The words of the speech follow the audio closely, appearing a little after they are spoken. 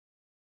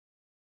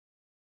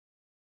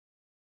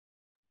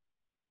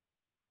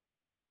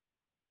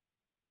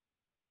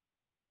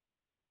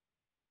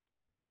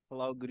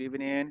Hello, good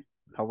evening.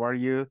 How are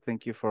you?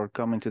 Thank you for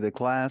coming to the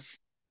class.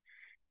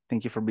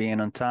 Thank you for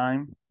being on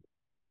time.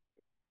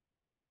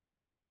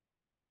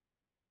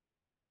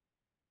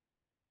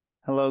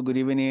 Hello, good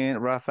evening,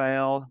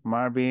 Rafael,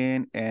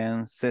 Marvin,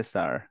 and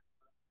Cesar.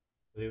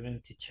 Good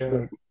evening,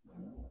 teacher.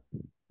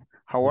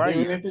 How are Good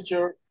you? evening,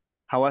 teacher.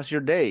 How was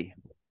your day?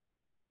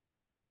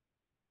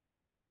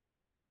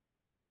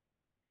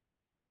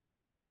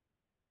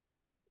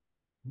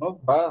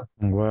 Not bad.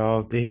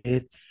 Well,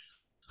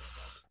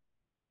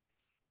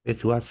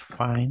 it was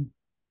fine.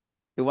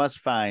 It was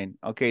fine.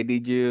 Okay,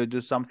 did you do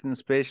something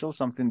special,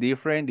 something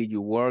different? Did you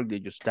work?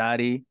 Did you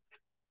study?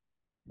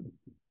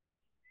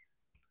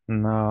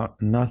 No,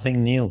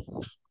 nothing new.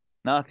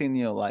 Nothing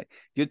new. Like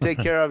you take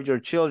care of your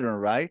children,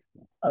 right?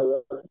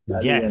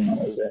 Yes,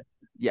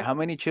 Yeah. How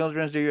many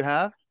children do you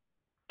have?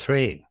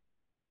 3,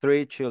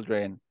 3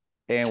 children.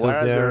 And 2 what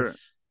are girls.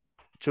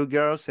 their 2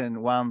 girls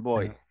and 1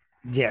 boy?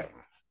 Yeah,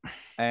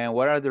 And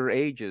what are their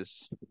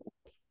ages?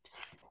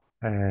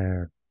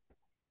 uh,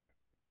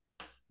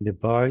 the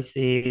boys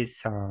is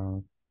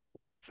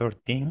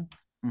 13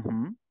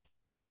 Mm-hmm.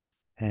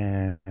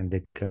 and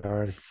the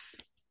girls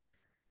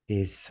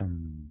is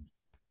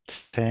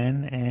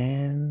 10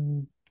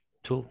 and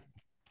 2.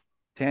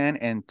 10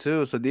 and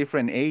 2, so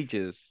different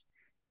ages.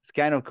 It's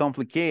kind of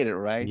complicated,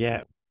 right?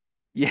 Yeah,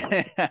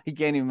 Yeah, I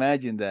can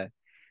imagine that.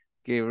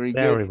 Okay, very good.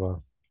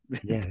 terrible.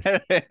 Yes,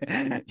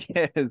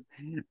 Yes.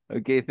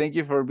 Okay, thank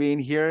you for being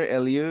here,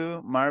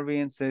 Eliu,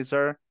 Marvin,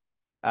 Cesar.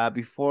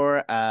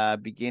 Before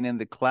beginning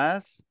the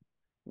class,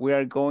 we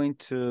are going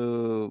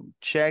to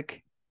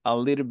check a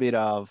little bit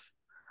of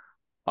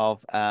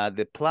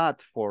the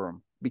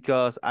platform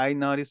because I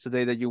noticed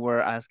today that you were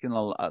asking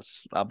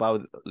us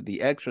about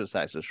the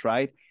exercises,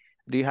 right?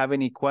 Do you have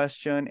any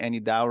question,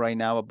 any doubt right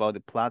now about the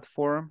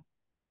platform?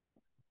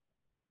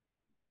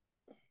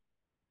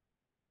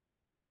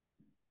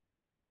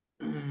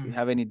 Do you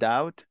have any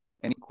doubt,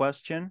 any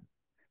question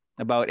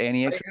about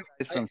any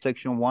exercise from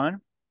section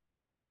 1?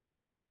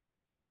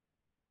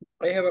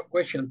 I have a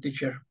question,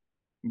 teacher.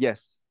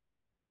 Yes.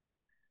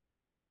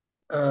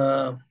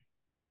 I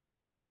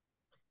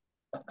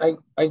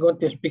going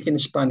to speak in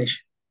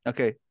Spanish.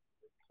 Okay.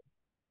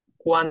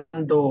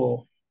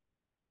 Cuando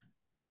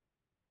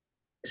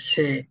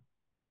se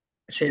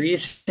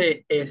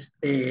dice,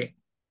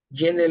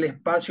 llene el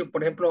espacio,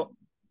 por ejemplo,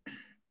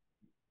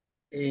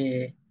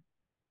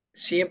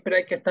 siempre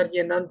hay que estar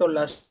llenando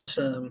las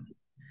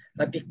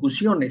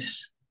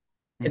discusiones,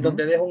 en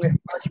donde dejo un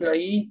espacio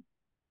ahí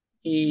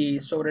y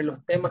sobre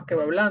los temas que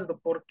va hablando,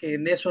 porque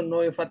en eso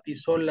no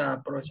enfatizó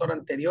la profesora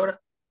anterior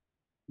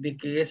de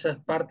que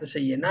esas partes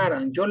se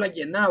llenaran. Yo las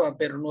llenaba,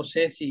 pero no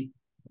sé si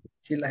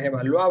las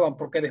evaluaban,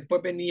 porque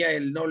después venía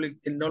el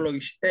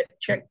knowledge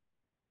check.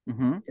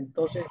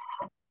 Entonces,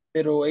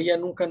 pero ella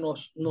nunca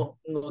nos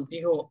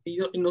dijo,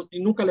 y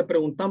nunca le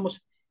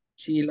preguntamos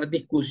si las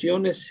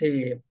discusiones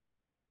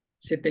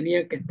se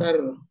tenían que estar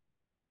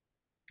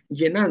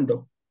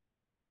llenando.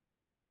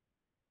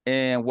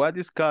 And what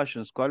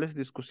discussions? ¿Cuáles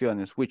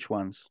discusiones? Which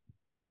ones?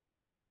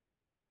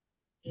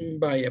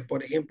 Vaya,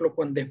 por ejemplo,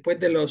 cuando después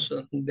de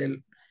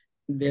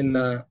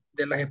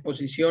de las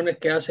exposiciones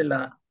que hace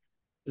la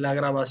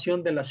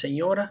grabación de la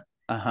señora,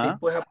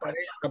 después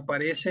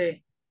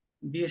aparece,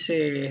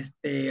 dice,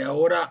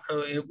 ahora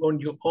on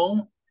your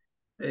own,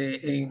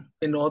 que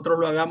nosotros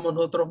lo hagamos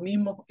nosotros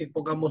mismos y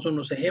pongamos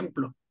unos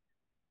ejemplos.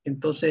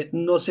 Entonces,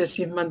 no sé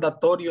si es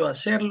mandatorio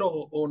hacerlo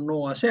o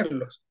no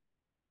hacerlos.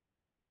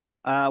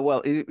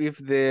 Well, if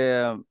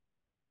the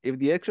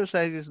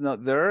exercise is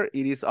not there,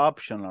 it is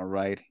optional,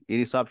 right?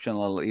 It is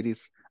optional. It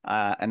is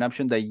an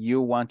option that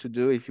you want to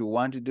do. If you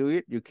want to do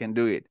it, you can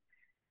do it.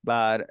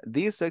 But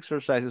these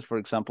exercises, for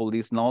example,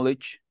 this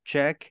knowledge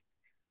check,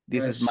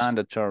 this is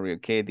mandatory,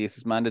 okay? This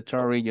is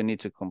mandatory. You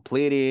need to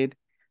complete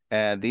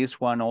it.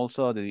 This one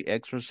also, the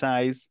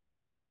exercise,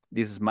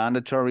 this is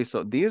mandatory.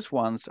 So these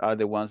ones are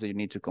the ones that you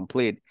need to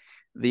complete.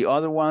 The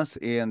other ones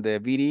in the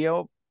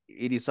video,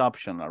 it is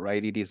optional,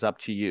 right? It is up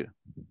to you.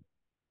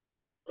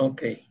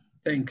 Okay,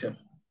 thank you.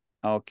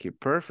 Okay,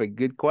 perfect.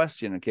 Good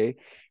question, okay?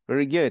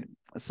 Very good.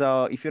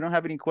 So if you don't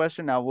have any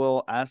question, I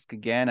will ask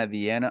again at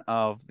the end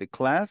of the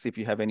class if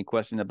you have any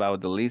question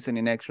about the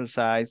listening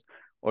exercise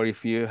or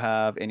if you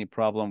have any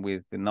problem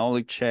with the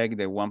knowledge check,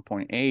 the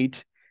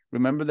 1.8.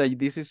 Remember that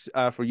this is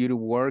for you to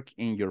work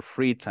in your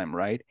free time,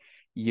 right?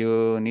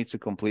 You need to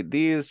complete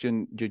this,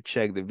 you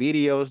check the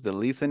videos, the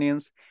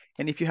listenings,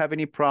 and if you have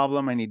any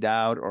problem, any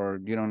doubt, or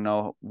you don't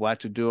know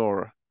what to do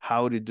or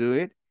how to do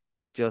it,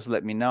 just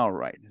let me know,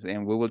 right?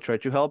 And we will try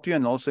to help you.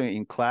 And also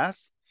in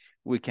class,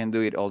 we can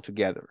do it all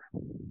together.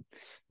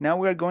 Now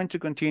we're going to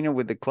continue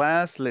with the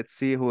class. Let's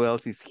see who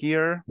else is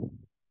here.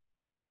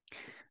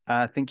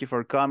 Thank you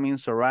for coming,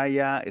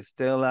 Soraya,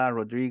 Estela,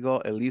 Rodrigo,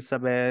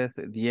 Elizabeth,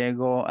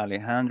 Diego,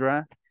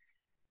 Alejandra.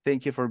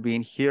 Thank you for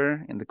being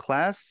here in the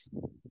class.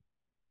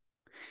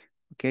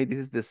 Okay, this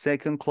is the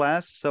second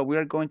class. So we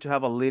are going to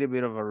have a little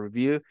bit of a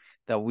review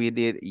that we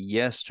did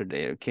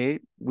yesterday, okay?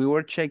 We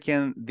were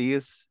checking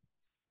this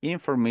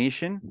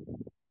information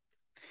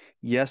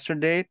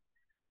yesterday.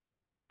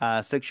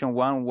 section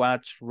 1,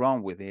 what's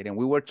wrong with it? And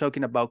we were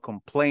talking about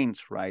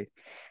complaints, right?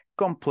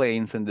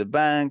 Complaints in the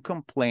bank,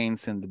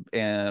 complaints in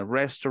the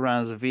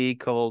restaurants,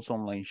 vehicles,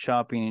 online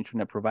shopping,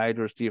 internet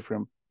providers,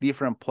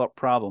 different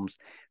problems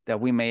that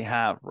we may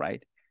have,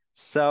 right?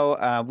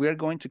 So we are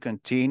going to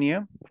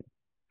continue.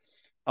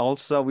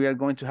 Also, we are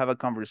going to have a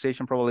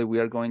conversation. Probably we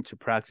are going to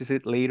practice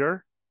it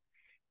later.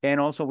 And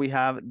also we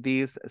have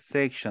this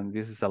section.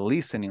 This is a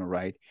listening,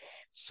 right?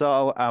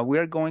 So we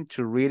are going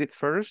to read it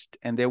first,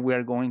 and then we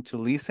are going to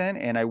listen,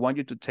 and I want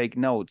you to take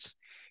notes.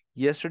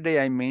 Yesterday,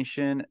 I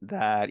mentioned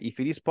that if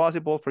it is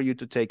possible for you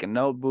to take a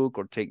notebook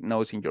or take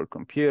notes in your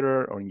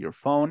computer or in your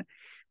phone,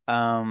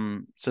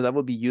 so that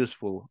will be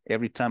useful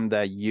every time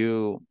that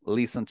you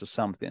listen to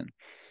something.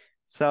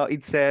 So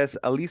it says,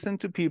 listen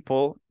to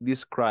people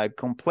describe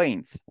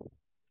complaints.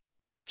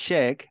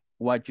 Check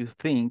what you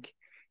think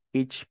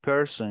each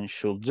person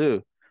should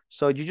do.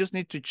 So you just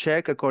need to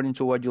check according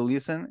to what you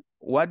listen.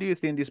 What do you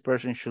think this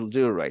person should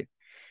do, right?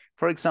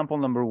 For example,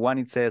 number 1,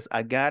 it says,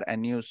 I got a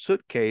new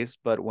suitcase,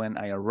 but when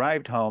I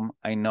arrived home,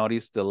 I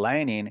noticed the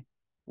lining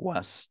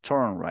was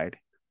torn, right?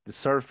 The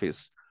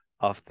surface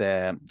of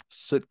the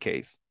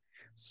suitcase.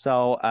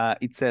 So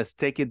it says,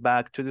 take it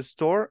back to the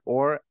store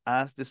or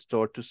ask the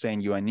store to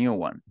send you a new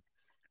one.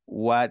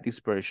 What this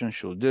person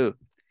should do.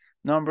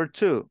 Number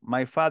 2,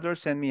 my father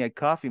sent me a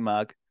coffee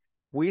mug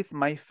with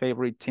my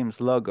favorite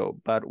team's logo,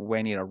 but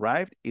when it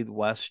arrived, it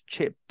was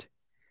chipped.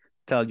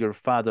 Tell your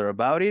father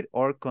about it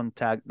or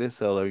contact the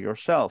seller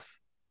yourself.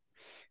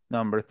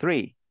 Number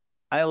 3,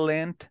 I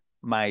lent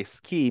my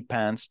ski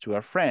pants to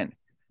a friend,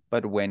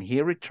 but when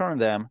he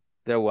returned them,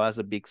 there was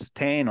a big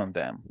stain on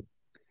them.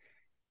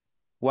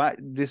 What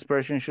this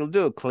person should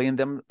do, clean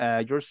them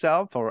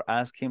yourself or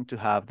ask him to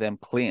have them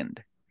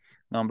cleaned.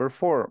 Number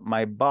 4,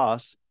 my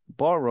boss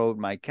borrowed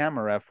my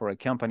camera for a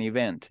company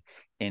event,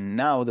 and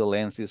now the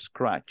lens is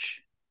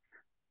scratched.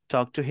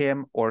 Talk to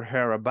him or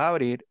her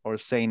about it or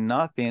say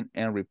nothing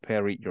and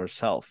repair it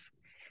yourself.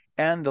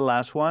 And the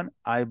last one,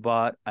 I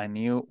bought a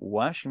new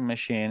washing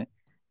machine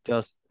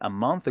just a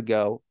month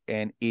ago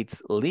and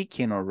it's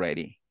leaking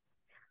already.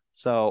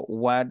 So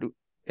what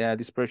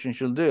this person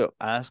should do,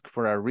 ask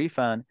for a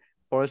refund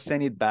or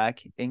send it back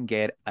and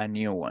get a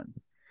new one.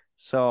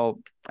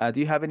 So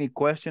do you have any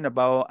question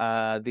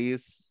about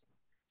these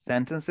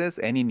sentences?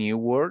 Any new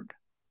word?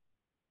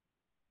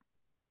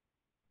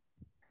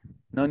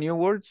 No new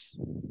words?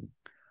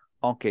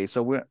 Okay,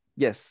 so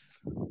yes.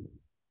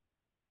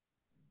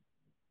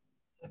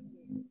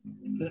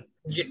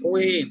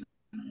 We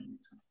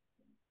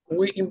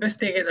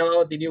investigated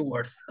about the new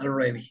words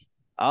already.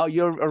 Oh,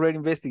 you're already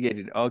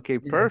investigated. Okay,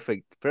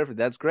 perfect. Yeah. Perfect.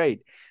 That's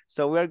great.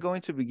 So we are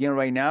going to begin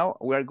right now.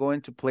 We are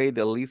going to play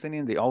the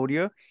listening, the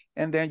audio,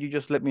 and then you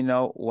just let me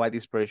know what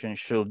this person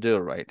should do,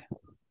 right?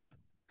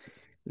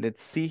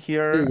 Let's see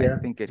here. Sí, I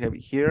think I have it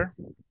here.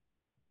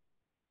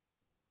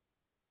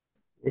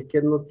 Es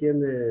que no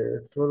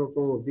tiene solo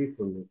con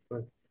audífonos.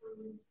 Pues.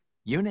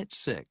 Unit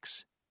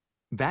 6.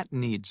 That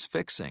needs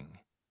fixing.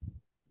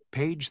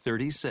 Page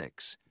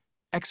 36.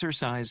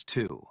 Exercise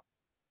 2.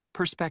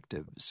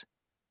 Perspectives.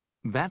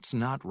 That's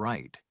not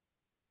right.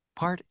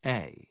 Part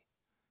A.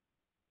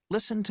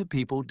 Listen to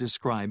people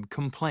describe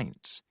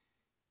complaints.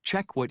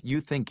 Check what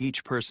you think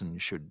each person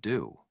should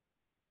do.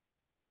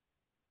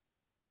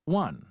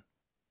 1.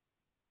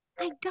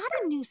 I got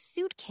a new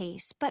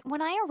suitcase, but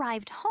when I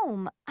arrived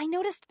home, I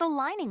noticed the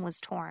lining was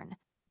torn.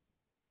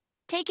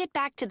 Take it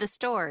back to the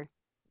store.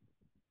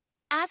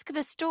 Ask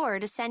the store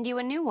to send you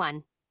a new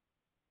one.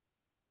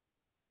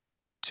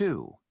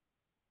 2.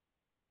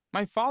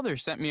 My father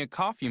sent me a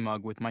coffee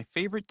mug with my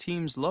favorite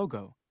team's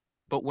logo,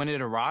 but when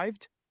it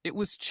arrived, it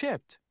was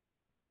chipped.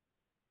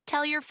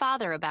 Tell your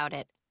father about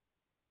it.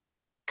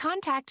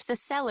 Contact the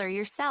seller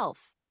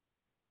yourself.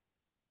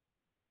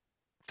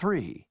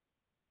 3.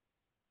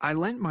 I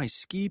lent my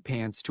ski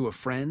pants to a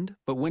friend,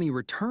 but when he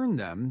returned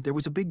them, there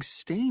was a big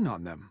stain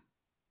on them.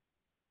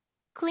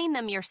 Clean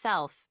them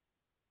yourself.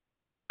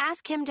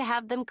 Ask him to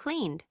have them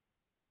cleaned.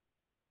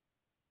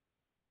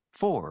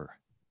 4.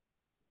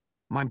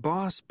 My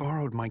boss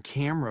borrowed my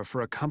camera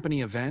for a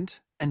company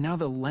event, and now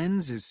the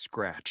lens is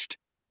scratched.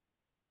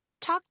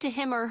 Talk to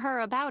him or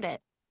her about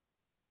it.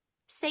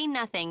 Say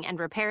nothing and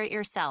repair it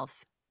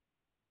yourself.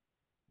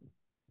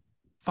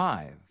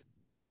 5.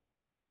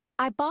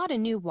 I bought a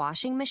new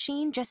washing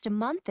machine just a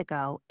month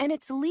ago, and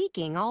it's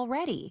leaking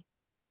already.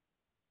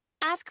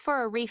 Ask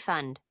for a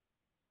refund.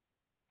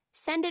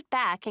 Send it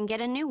back and get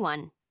a new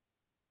one.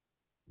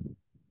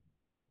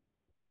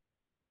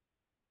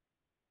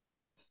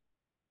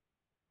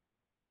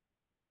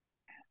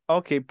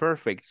 Okay,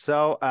 perfect.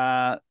 So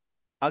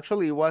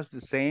actually it was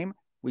the same.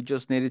 We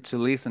just needed to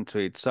listen to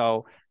it.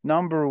 So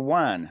number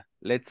 1,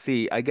 let's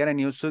see. I got a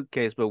new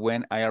suitcase, but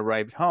when I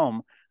arrived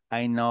home,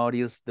 I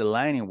noticed the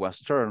lining was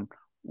torn.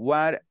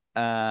 What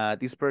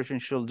this person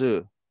should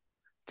do?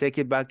 Take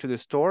it back to the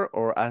store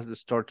or ask the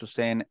store to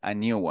send a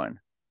new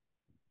one?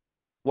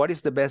 What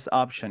is the best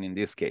option in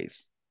this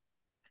case?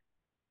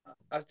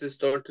 Ask the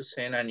store to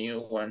send a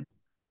new one.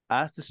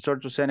 Ask the store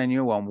to send a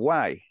new one.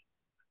 Why?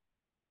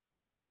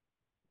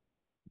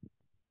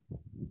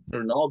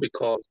 No,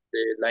 because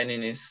the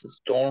lightning is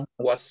storm.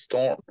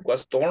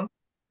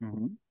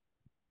 Mhm.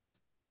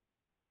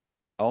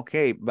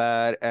 Okay,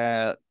 but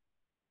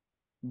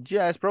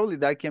yes, probably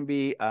that can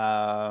be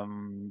a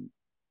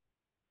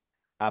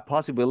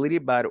possibility,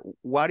 but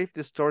what if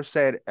the store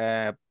said,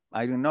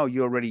 I don't know,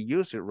 you already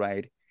used it,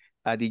 right?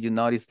 Did you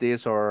notice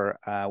this, or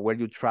were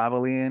you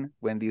traveling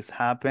when this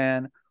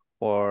happened,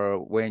 or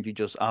when you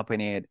just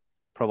opened it,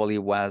 probably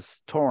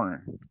was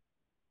torn?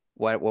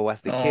 What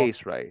was the Oh,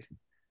 case, right?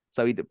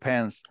 So it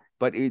depends,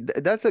 but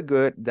that's a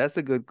good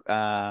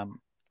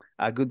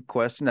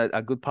question,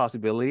 a good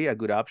possibility, a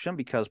good option,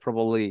 because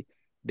probably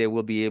they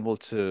will be able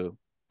to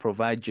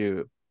provide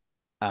you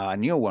a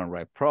new one,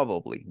 right?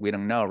 Probably. We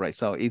don't know, right?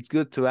 So it's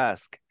good to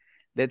ask.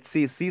 Let's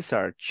see,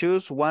 Cesar,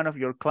 choose one of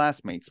your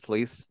classmates,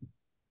 please.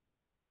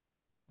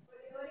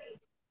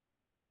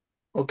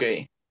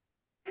 okay.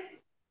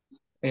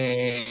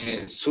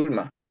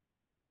 Zulma.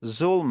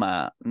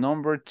 Zulma,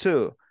 number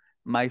 2.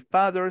 My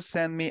father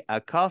sent me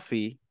a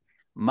coffee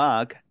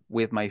mug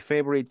with my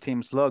favorite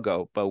team's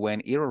logo, but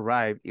when it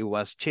arrived, it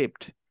was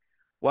chipped.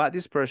 What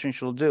this person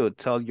should do,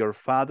 tell your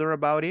father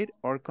about it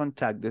or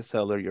contact the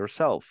seller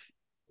yourself.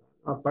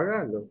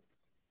 Apagarlo.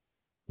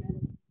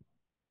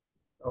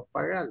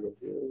 Apagarlo.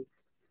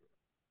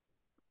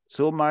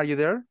 Zulma, are you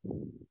there?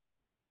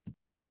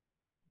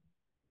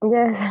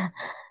 Yes,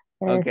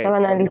 Okay. estaba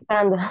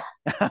analizando.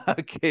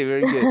 Okay,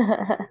 very good.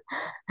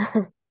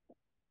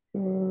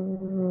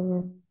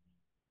 Mm,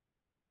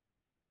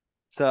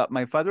 So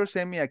my father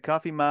sent me a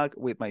coffee mug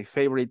with my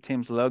favorite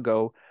team's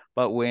logo,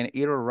 but when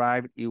it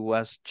arrived, it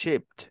was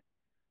chipped.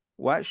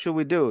 What should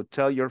we do?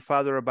 Tell your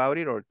father about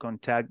it or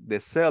contact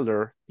the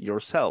seller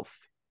yourself?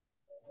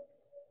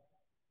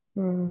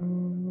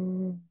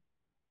 mm,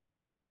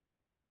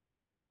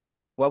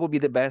 What would be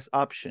the best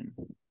option?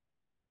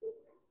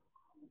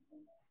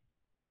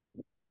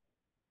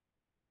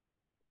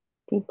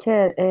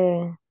 Teacher,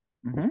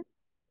 Mhm.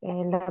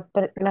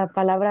 la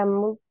palabra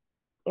mug,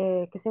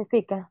 ¿qué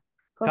significa?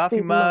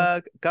 Coffee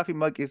Mug.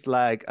 mug is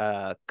like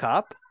a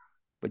cup,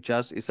 but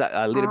just it's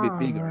a little bit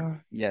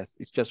bigger. Yes,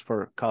 it's just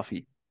for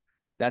coffee.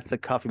 That's a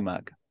coffee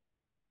mug.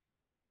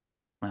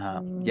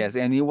 Yes,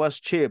 and it was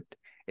chipped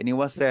and it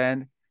was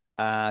sent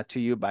to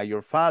you by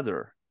your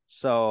father.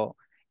 So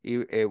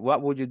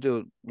what would you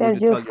do? Would Tell you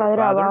your tell your father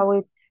father?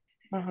 about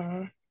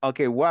it.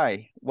 Okay,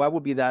 why? Why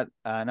would be that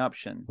an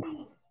option?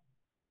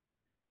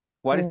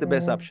 What is the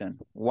best option?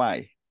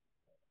 Why?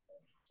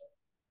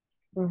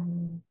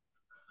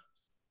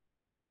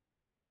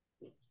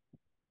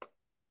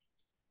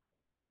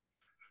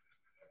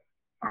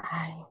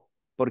 Ay,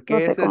 Porque no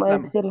sé esa es cómo la...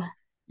 decirla.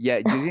 Yeah,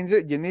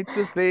 you need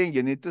to think,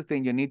 you need to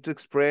think, you need to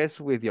express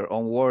with your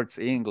own words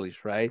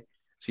English, right?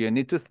 So you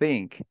need to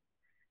think.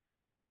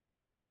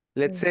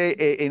 Let's say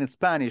in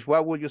Spanish,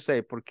 what would you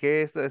say? ¿Por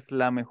qué esa es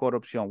la mejor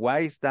opción?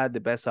 Why is that the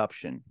best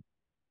option?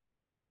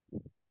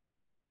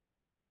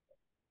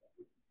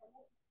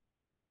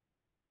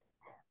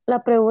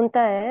 La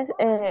pregunta es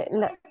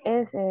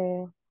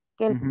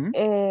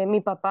que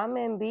mi papá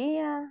me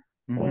envía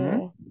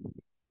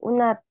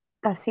una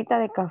tacita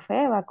de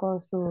café, va con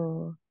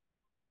su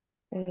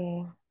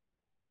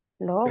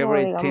logo,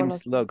 Favorite digámoslo team's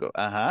así. logo.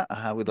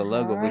 With the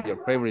logo, with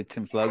your favorite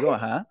team's logo.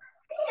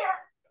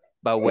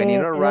 But when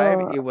it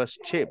arrived, Pero, it was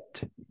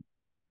chipped.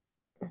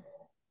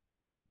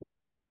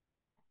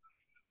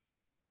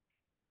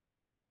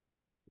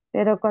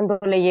 pero cuando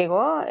le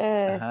llegó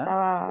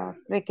estaba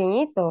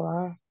pequeñito,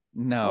 ¿va? ¿O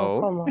No.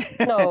 cómo?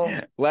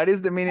 No. What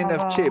is the meaning of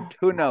Estaba chipped?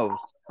 Who knows?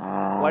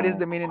 What is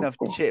the meaning of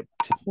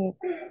chipped?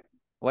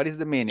 What is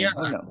the meaning?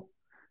 Who knows?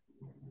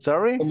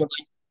 Sorry? Como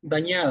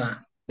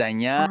dañada.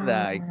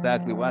 Dañada,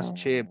 exactly. It was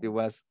chipped. It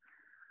was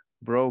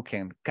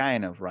broken,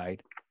 kind of,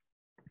 right?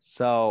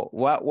 So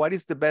what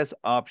is the best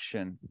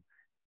option?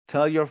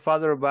 Tell your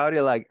father about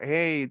it, like,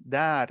 hey,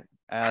 Dad,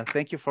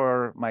 thank you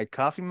for my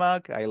coffee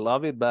mug. I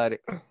love it,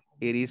 but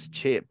it is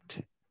chipped.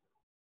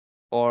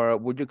 Or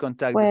would you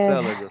contact the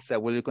seller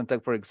yourself? Will you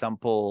contact, for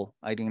example,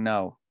 I don't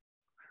know,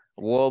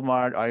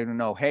 Walmart? I don't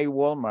know. Hey,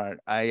 Walmart,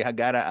 I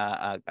got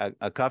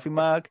a coffee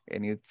mug,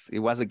 and it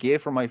was a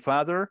gift from my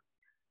father,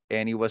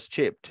 and it was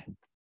chipped.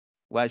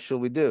 What should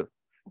we do?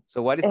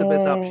 So what is the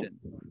best option?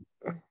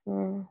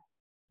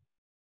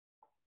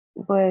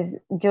 Pues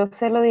yo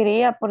se lo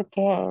diría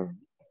porque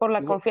por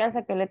la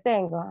confianza que le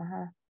tengo.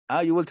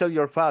 Ajá. You will tell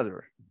your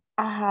father.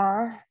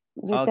 Ajá.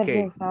 You tell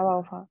your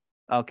father.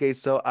 Okay,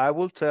 so I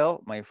will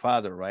tell my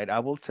father, right? I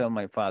will tell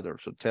my father.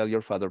 So tell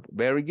your father.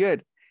 Very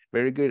good.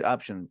 Very good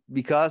option.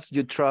 Because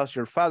you trust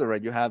your father,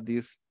 right? You have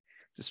this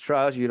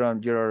trust. You're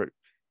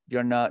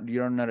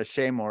not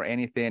ashamed or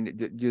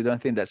anything. You don't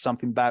think that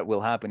something bad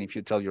will happen if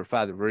you tell your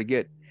father. Very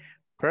good.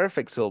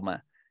 Perfect,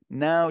 Sulma.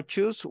 Now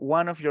choose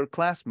one of your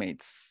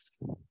classmates.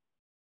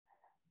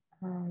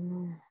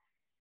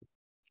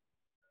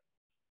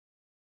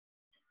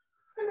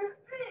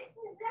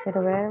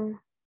 Pero ver.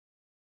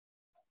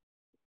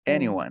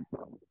 Anyone.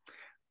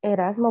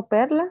 Erasmo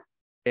Perla.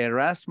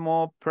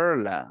 Erasmo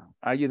Perla.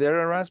 Are you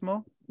there,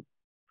 Erasmo?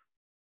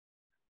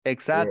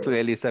 Exactly,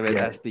 Yes. Elizabeth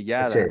Yeah.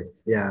 Astillada.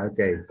 Yeah,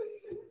 okay.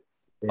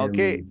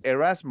 Okay,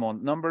 Erasmo,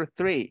 number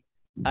 3.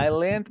 I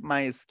lent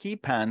my ski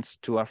pants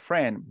to a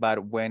friend,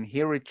 but when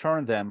he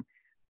returned them,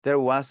 there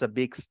was a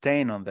big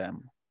stain on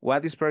them.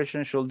 What this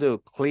person should do,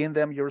 clean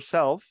them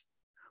yourself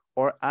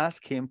or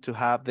ask him to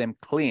have them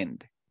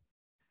cleaned?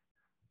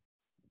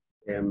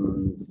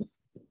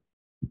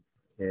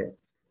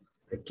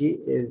 Aquí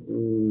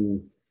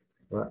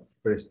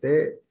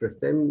presté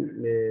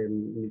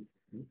mis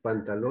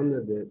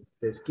pantalones de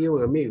esquí a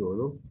un amigo,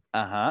 ¿no?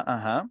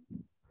 Ajá.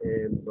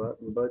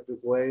 But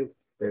way,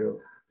 pero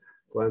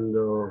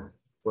cuando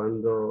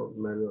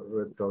me lo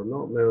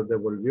retornó, me lo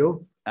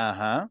devolvió.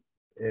 Ajá.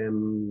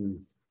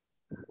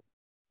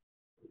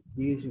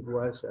 This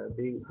was a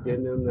big,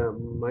 tiene una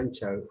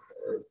mancha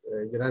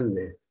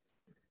grande.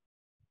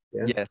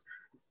 Yeah? Yes,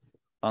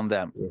 on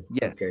them. Yeah.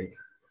 Yes. Okay.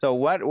 So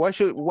what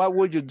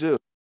would you do?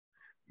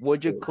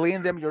 Would you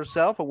clean them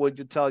yourself or would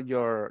you tell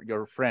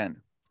your friend?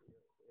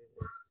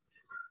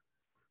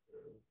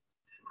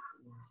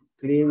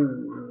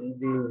 Clean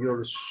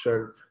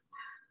yourself.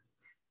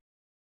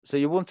 So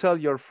you won't tell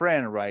your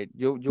friend, right?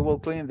 You will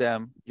clean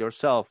them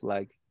yourself,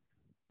 like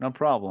no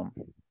problem.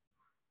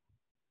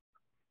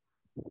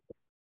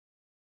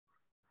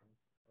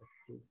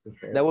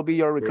 That would be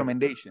your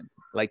recommendation.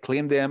 Like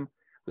clean them,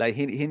 like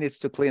he needs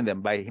to clean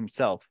them by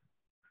himself.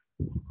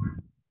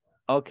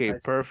 Okay,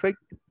 perfect.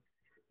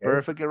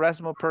 Perfect,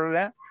 Erasmo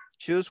Perla.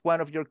 Choose one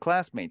of your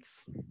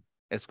classmates.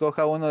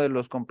 Escoja uno de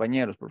los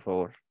compañeros, por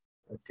favor.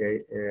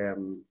 Okay,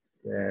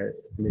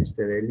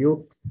 Mr.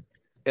 Eliu.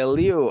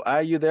 Eliu,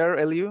 are you there,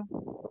 Eliu?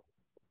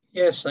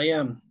 Yes, I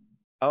am.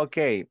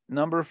 Okay,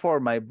 number 4,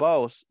 my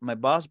boss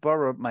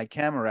borrowed my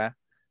camera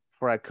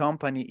for a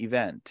company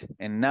event,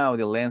 and now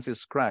the lens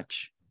is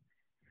scratched.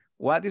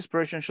 What this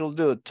person should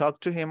do, talk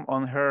to him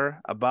or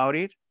her about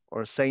it,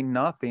 or say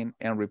nothing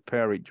and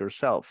repair it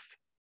yourself?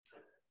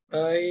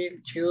 I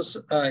choose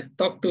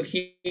talk to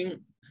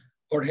him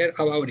or her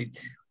about it.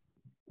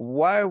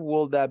 Why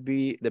will that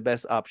be the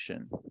best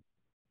option?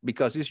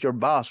 Because it's your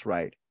boss,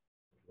 right?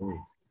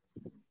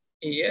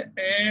 Yeah,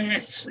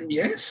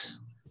 yes.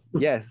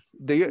 Yes.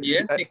 Do you?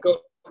 Yes,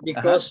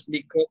 because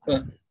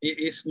it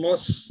is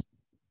most.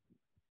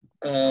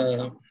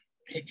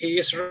 He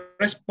is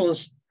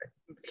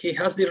He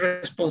has the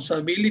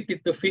responsibility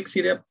to fix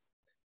it up,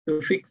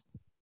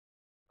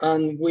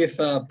 and with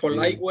a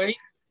polite way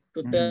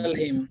to tell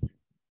him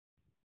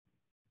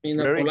in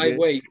a polite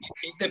way.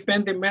 It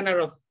depends the manner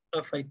of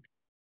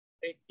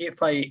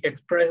if I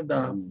express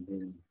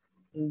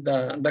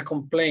the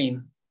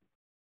complaint.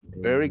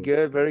 Very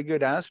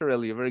good answer,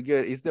 Ellie. Very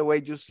good. It's the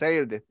way you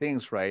say the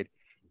things, right?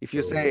 If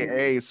you say,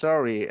 hey,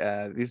 sorry,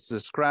 this is a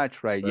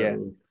scratch, right?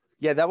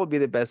 Yeah, that would be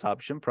the best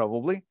option,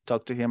 probably.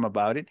 Talk to him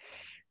about it.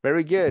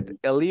 Very good.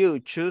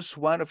 Eliu, choose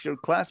one of your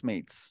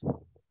classmates.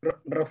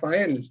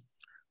 Rafael.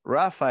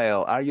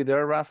 Rafael, are you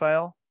there,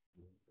 Rafael?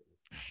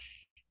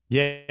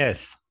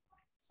 Yes.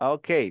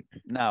 Okay,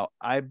 now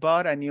I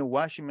bought a new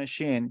washing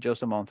machine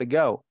just a month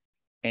ago,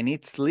 and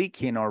it's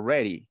leaking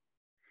already.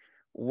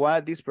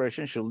 What this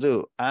person should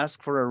do,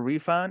 ask for a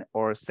refund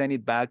or send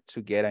it back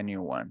to get a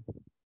new one?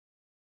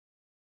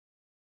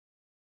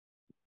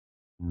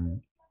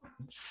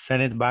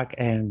 Send it back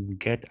and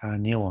get a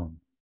new one.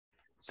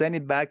 Send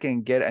it back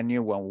and get a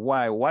new one.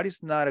 Why? What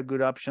is not a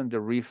good option, the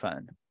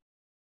refund?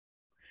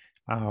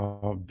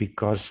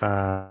 Because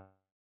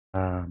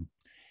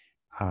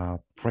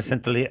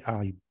presently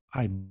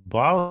I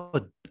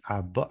bought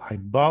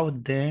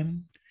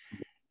them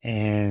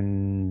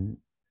and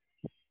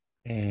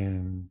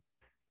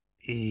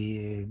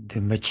the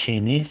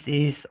machine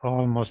is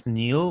almost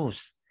new,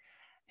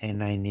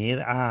 and I need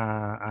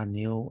a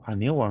new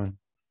one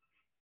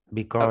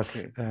because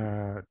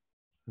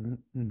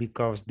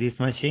because this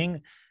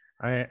machine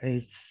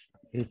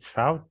it's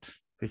out.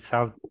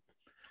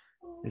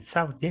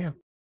 Yeah.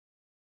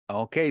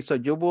 Okay, so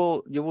you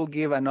will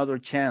give another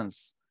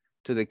chance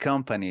to the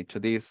company, to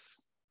the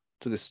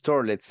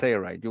store, let's say,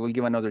 right? You will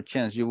give another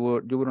chance. You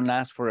wouldn't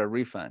ask for a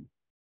refund.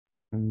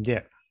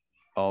 Yeah.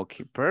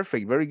 Okay,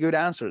 perfect. Very good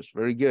answers.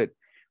 Very good.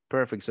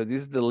 Perfect. So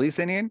this is the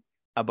listening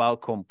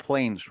about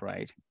complaints,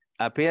 right?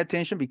 Pay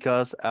attention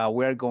because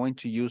we're going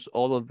to use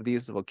all of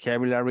this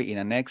vocabulary in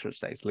an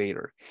exercise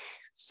later.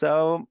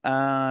 So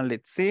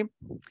let's see.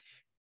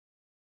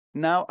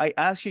 Now, I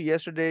asked you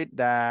yesterday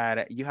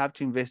that you have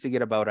to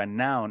investigate about a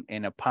noun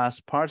and a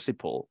past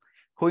participle.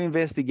 Who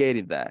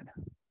investigated that?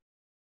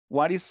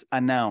 What is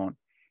a noun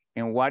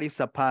and what is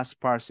a past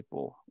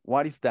participle?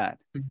 What is that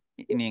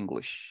in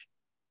English?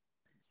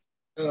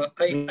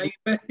 I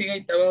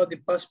investigate about the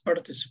past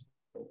participle.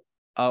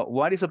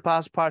 What is a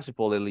past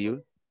participle,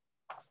 Eliud?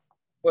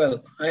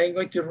 Well, I'm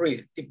going to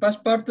read. The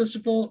past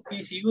participle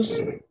is used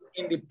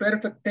in the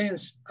perfect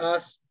tense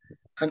as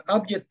an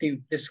adjective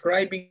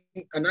describing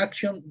an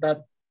action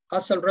that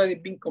has already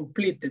been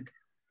completed.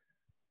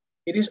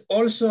 It is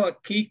also a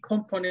key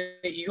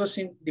component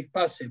using the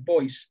passive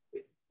voice,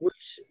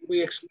 which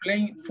we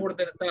explain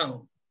further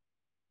down.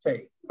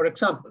 Say, for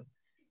example,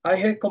 I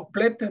have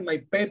completed my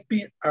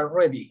paper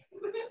already.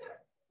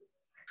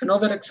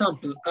 Another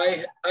example,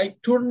 I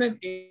turned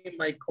in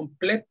my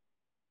complete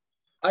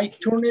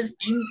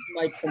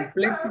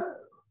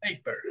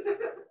paper.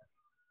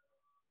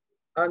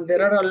 And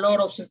there are a lot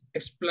of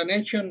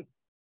explanation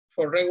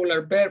for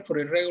regular verb, for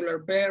irregular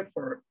verb,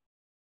 for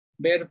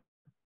verb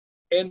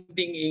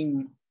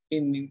ending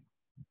in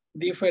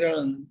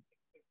different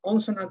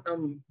consonant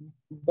and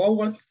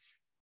vowels.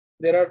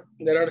 There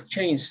are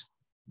changes.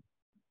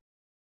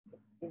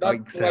 That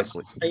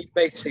exactly. was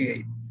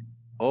basically.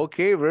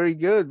 Okay, very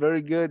good,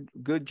 very good.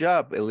 Good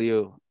job,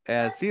 Elio.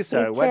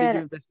 Cesar, what did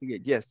you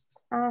investigate? Yes.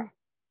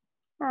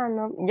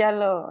 No, ya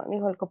lo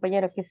dijo el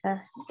compañero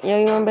quizás. Yo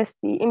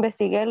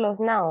investigué los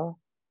nouns.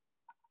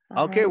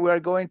 Okay, we are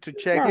going to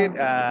check it.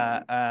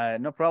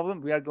 No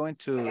problem. We are going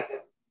to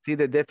see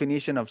the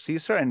definition of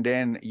Cesar and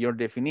then your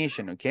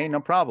definition, okay?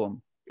 No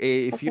problem.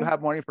 If you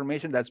have more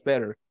information, that's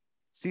better.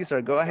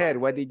 Cesar, go ahead.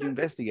 What did you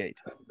investigate?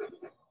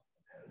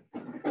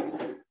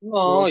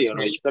 No, yo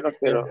no he hecho,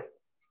 pero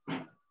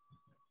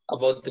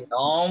about the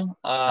noun,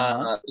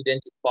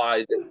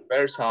 identify the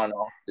person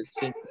of the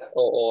thing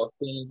or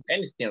thing,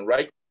 anything,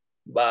 right?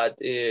 But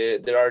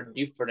there are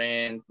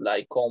different,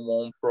 like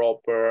common,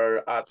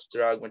 proper,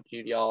 abstract,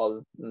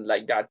 material,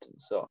 like that.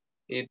 So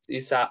it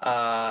is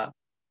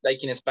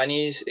like in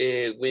Spanish,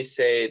 we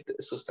say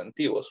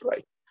sustantivos,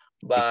 right?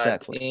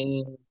 But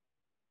in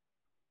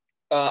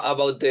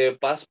about the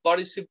past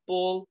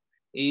participle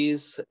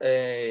is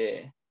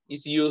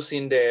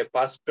using the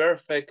past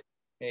perfect,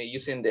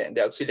 using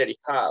the auxiliary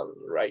have,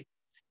 right?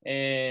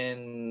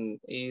 And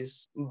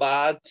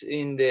but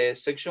in the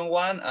section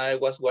 1, I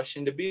was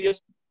watching the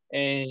videos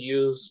and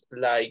use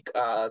like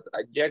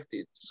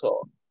adjectives.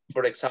 So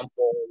for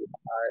example,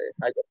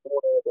 I got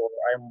bored, or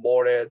I'm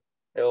bored,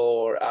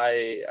 or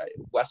I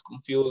was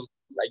confused,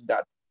 like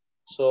that.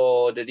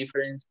 So the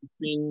difference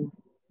between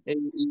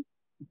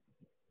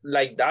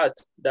like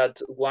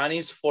that one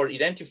is for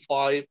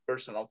identify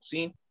person of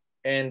scene,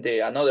 and the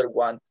another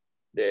one,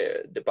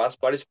 the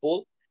past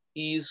participle,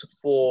 is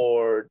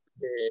for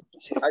the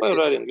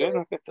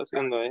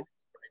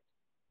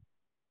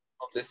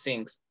of the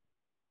things.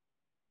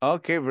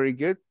 Okay, very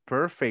good.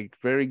 Perfect.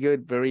 Very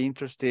good. Very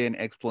interesting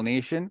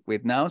explanation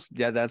with nouns.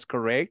 Yeah, that's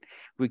correct.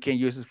 We can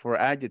use it for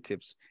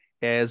adjectives.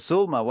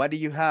 Zulma, what do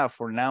you have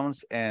for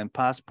nouns and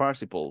past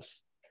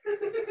participles?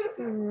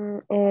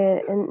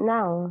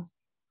 Nouns.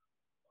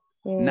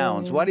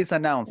 Nouns. What is a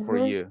noun for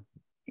you,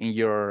 in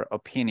your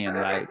opinion?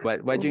 Like,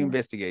 what do you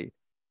investigate?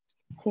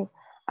 Sí.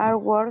 Are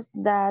words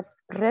that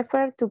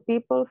refer to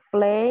people,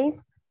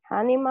 place,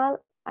 animal,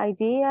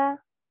 idea,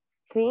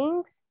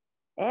 things,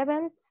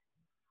 events,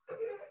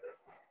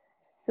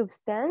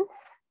 substance,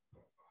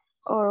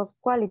 or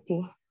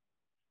quality.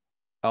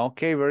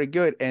 Okay, very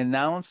good. And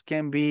nouns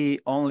can be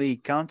only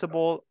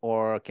countable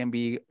or can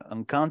be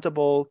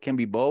uncountable, can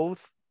be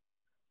both.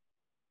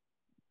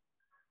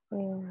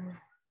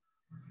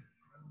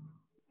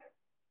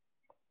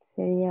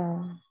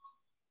 Sería,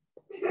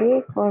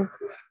 sí,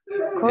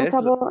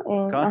 countable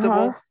and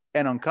countable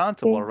and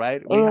uncountable, sí.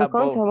 right? We have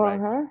both, right?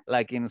 Uh-huh.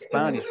 Like in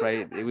Spanish,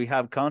 right? We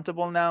have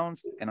countable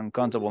nouns and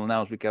uncountable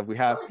nouns because we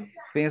have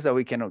things that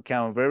we cannot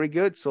count. Very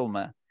good,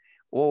 Sulma.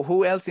 Well,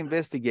 who else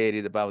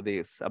investigated about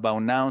this, about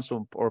nouns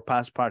or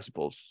past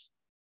participles?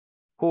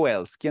 Who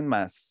else? ¿Quién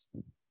más?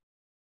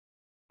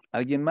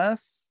 ¿Alguien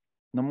más?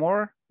 No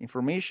more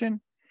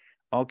information?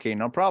 Okay,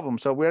 no problem.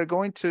 So we're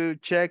going to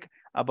check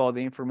about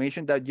the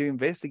information that you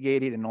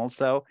investigated and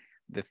also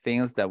the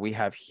things that we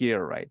have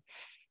here, right?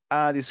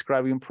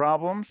 Describing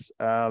problems.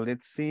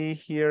 Let's see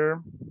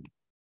here.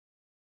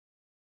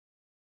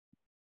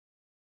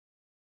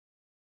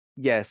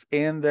 Yes,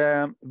 in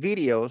the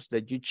videos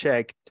that you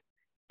checked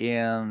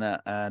in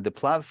the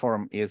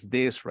platform is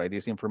this, right?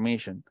 This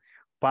information.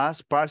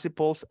 Past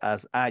participles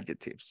as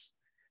adjectives.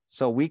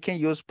 So we can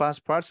use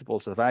past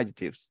participles as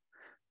adjectives.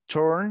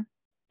 Turn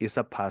is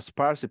a past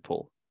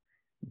participle.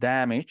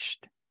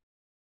 Damaged,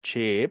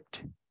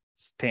 chipped,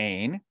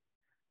 stain,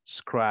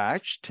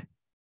 scratched,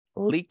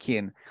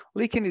 leaking.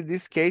 Leaking in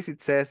this case,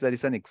 it says that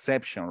it's an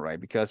exception, right?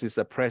 Because it's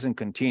a present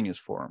continuous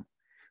form.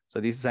 So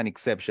this is an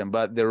exception,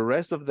 but the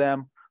rest of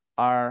them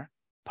are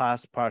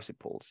past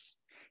participles.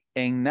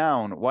 And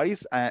noun, what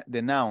is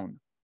the noun?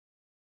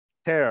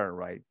 Tear,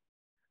 right?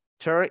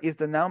 Tear is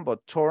the noun,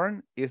 but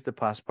torn is the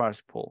past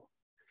participle.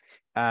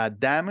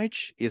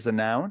 Damage is a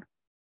noun.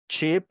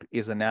 Chip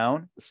is a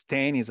noun.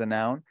 Stain is a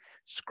noun.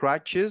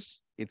 Scratches,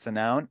 it's a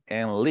noun.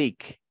 And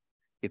leak,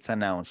 it's a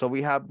noun. So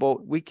we have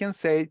both. We can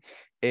say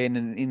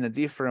in a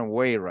different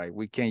way, right?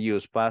 We can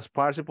use past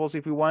participles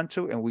if we want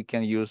to, and we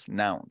can use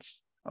nouns,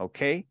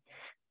 okay,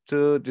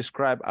 to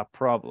describe a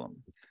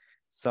problem.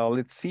 So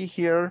let's see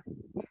here.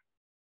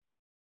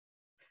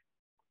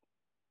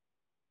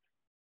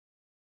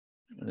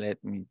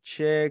 Let me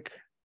check.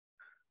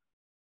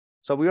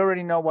 So we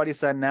already know what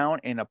is a noun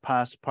and a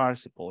past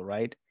participle,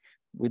 right?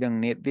 We don't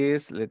need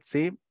this. Let's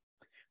see.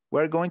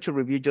 We're going to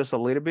review just a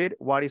little bit.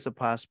 What is a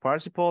past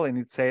participle? And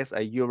it says,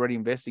 you already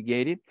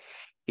investigated,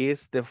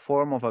 is the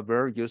form of a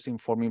verb using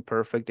forming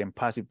perfect and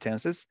passive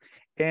tenses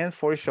And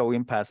for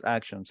showing past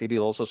actions, it is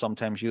also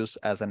sometimes used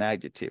as an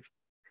adjective.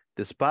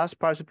 This past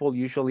participle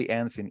usually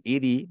ends in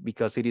ed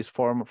because it is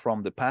formed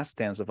from the past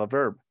tense of a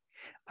verb,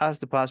 as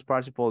the past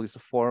participle is a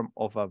form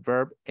of a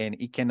verb and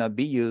it cannot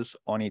be used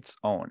on its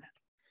own.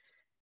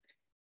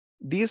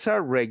 These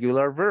are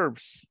regular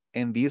verbs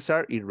and these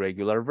are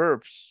irregular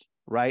verbs,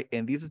 right?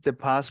 And this is the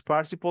past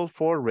participle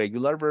for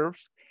regular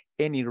verbs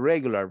and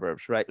irregular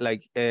verbs, right?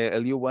 Like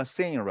Eliu was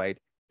saying, right?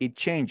 It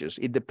changes,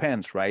 it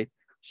depends, right?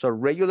 So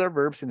regular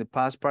verbs in the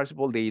past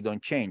participle, they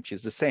don't change,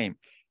 it's the same.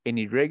 And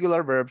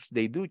irregular verbs,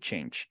 they do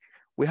change.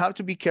 We have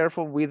to be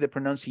careful with the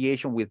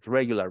pronunciation with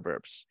regular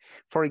verbs.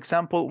 For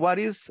example, what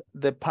is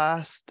the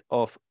past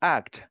of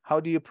act? How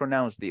do you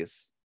pronounce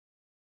this?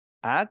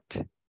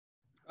 Act?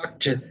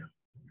 Acted.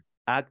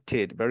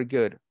 Acted, very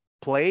good.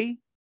 Play?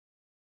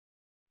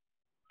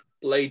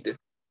 Played.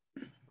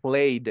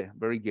 Played,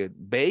 very good.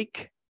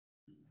 Bake?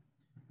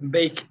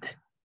 Baked.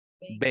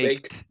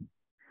 Baked.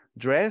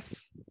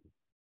 Dress?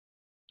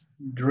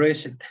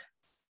 Dressed.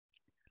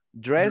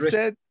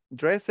 Dressed,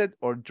 dressed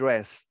or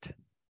dressed?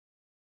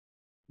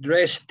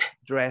 Dressed.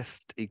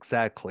 Dressed,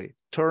 exactly.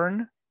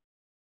 Turn?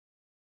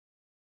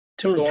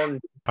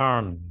 Turned.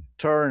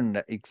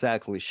 Turned,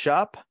 exactly.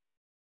 Shop?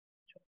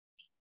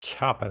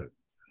 Shopped.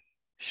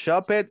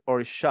 Shopped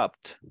or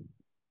shopped?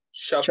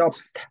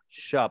 Shopped.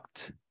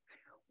 Shopped.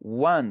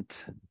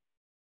 Want?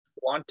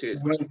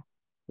 Wanted.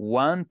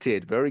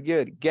 Wanted, very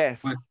good.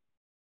 Guess?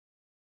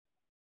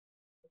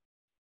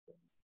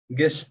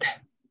 Guest.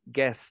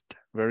 Guest,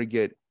 very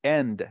good.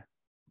 End?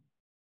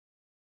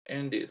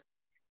 Ended.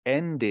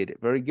 Ended,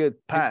 very good.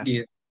 Past?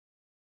 Ended.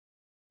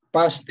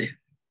 Past.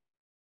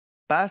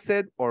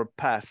 Passed or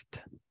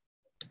past?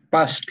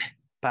 Past.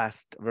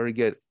 Past, very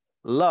good.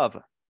 Love?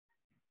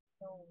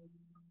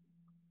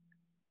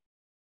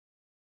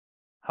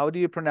 How do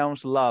you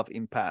pronounce love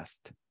in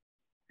past?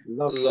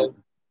 Loved.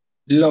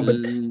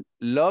 Loved.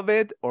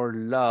 Loved or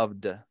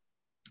loved?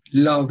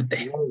 Loved.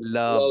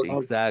 Loved,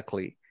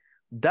 exactly.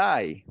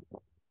 Die?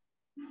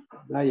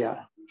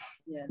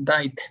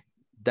 Died.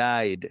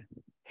 Died.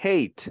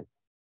 Hate?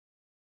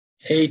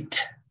 Hate.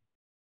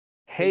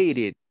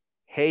 Hated.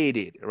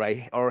 Hated,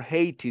 right? Or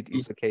hated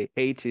is okay.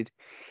 Hated.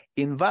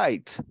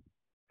 Invite?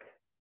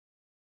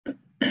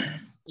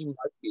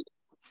 Invited.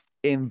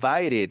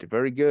 Invited,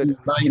 very good.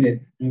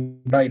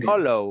 Invited.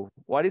 Follow.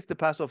 What is the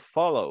past of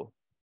follow?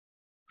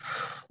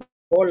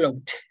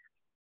 Followed.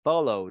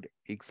 Followed,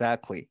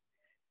 exactly.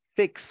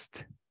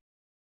 Fixed.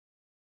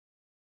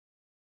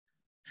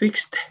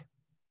 Fixed.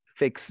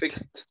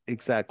 Fixed,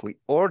 exactly.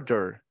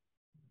 Order.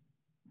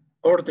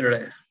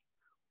 Ordered.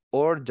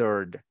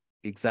 Ordered,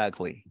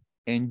 exactly.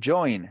 And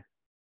join.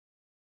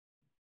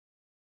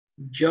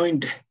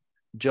 Joined.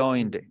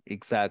 Joined,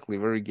 exactly.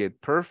 Very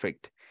good,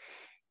 perfect.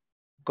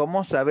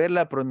 ¿Cómo saber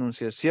la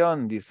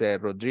pronunciación? Dice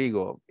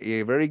Rodrigo.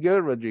 Very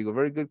good, Rodrigo.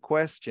 Very good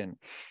question.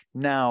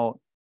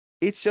 Now,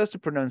 it's just a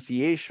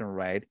pronunciation,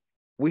 right?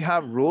 We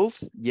have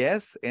rules,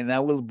 yes, and I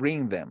will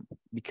bring them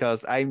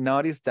because I've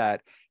noticed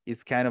that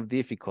it's kind of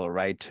difficult,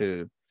 right,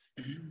 to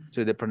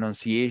the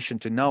pronunciation,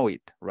 to know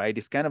it, right?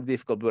 It's kind of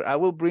difficult, but I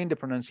will bring the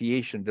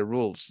pronunciation, the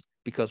rules,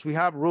 because we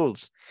have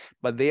rules,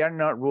 but they are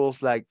not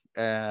rules like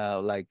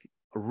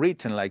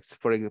written, like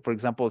for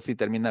example, si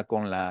termina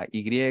con la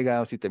Y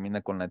o si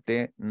termina con la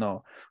T,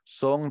 no,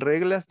 son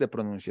reglas de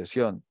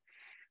pronunciación.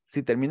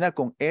 Si termina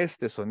con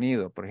este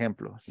sonido, por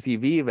ejemplo, si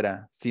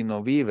vibra, si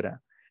no vibra.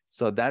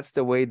 So that's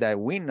the way that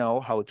we know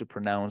how to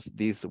pronounce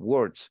these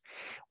words.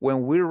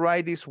 When we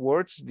write these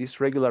words, these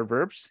regular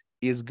verbs,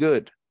 is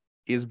good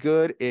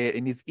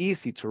and it's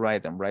easy to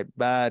write them, right?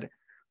 But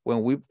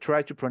when we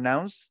try to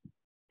pronounce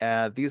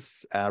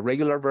these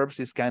regular verbs,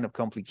 is kind of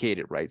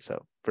complicated, right?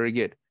 So very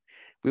good.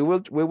 We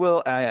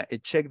will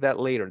check that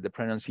later, the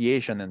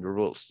pronunciation and the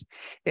rules.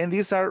 And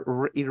these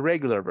are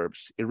irregular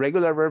verbs.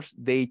 Irregular verbs,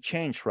 they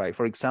change, right?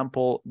 For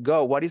example,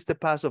 go. What is the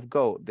past of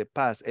go? The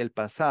past, el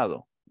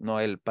pasado, no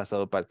el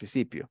pasado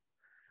participio.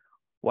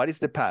 What is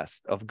the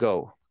past of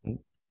go?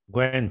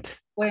 Went.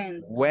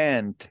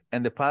 Went.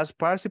 And the past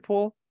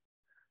participle?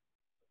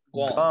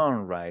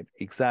 Gone, right?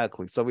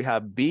 Exactly. So we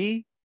have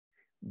be,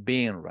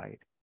 been, right?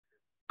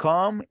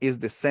 Come is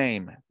the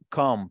same.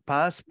 Come,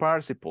 past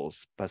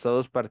participles,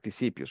 pasados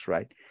participios,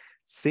 right?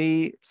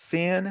 See,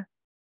 seen,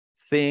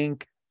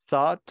 think,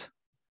 thought,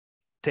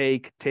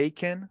 take,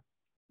 taken,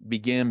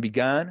 begin,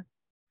 began,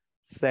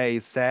 say,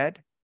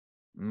 said,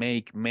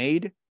 make,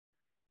 made,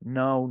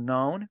 know,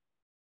 known,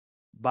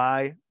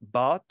 buy,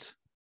 bought,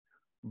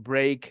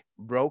 break,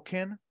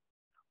 broken,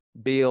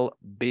 build,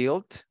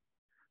 built,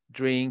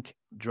 drink,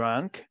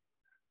 drunk,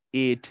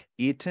 eat,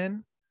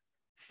 eaten,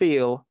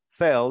 feel,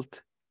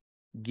 felt,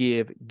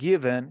 give,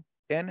 given,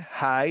 and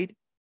hide,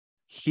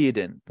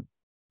 hidden.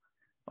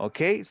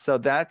 Okay, so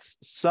that's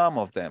some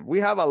of them. We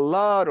have a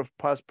lot of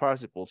past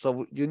participles,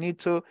 so you need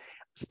to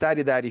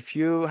study that. If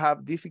you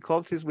have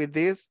difficulties with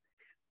this,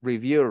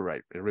 review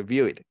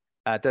it.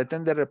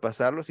 Traten de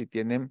repasarlo si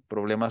tienen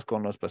problemas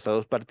con los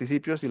pasados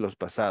participios y los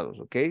pasados,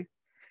 okay?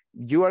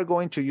 You are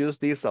going to use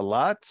this a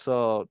lot,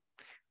 so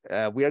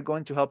we are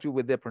going to help you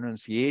with the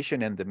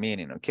pronunciation and the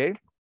meaning, okay?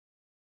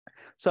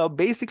 So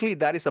basically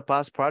that is a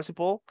past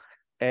participle,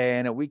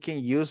 and we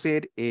can use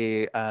it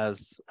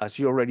as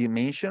you already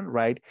mentioned,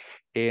 right?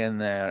 In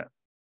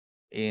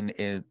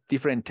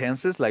different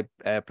tenses like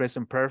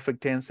present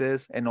perfect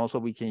tenses, and also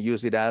we can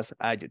use it as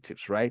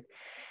adjectives, right?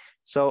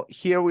 So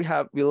here we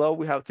have below,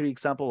 we have 3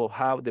 examples of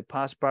how the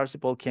past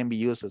participle can be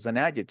used as an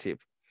adjective.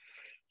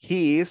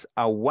 He is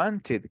a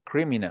wanted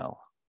criminal.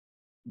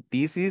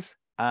 This is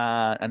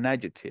an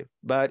adjective,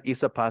 but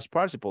it's a past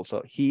participle.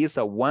 So he is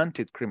a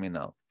wanted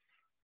criminal.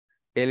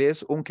 Él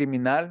es un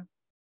criminal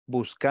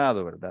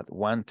buscado, ¿verdad?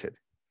 Wanted.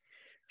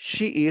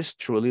 She is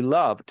truly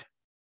loved.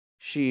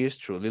 She is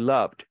truly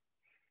loved.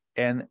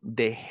 And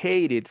the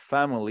hated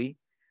family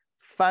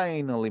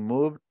finally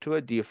moved to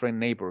a different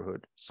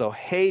neighborhood. So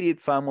hated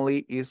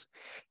family is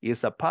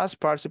a past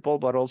participle,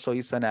 but also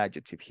is an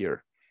adjective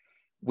here.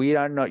 We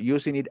are not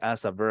using it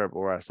as a verb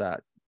or as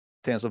a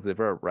tense of the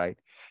verb, right?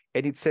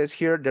 And it says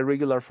here the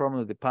regular form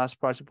of the past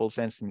participles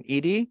ends in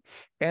ed,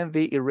 and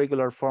the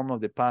irregular form of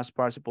the past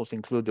participles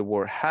include the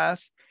word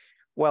has.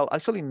 Well,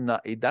 actually,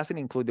 not, it doesn't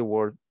include the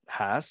word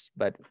has,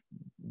 but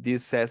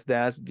this says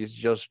that this is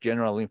just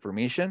general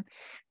information.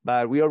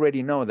 But we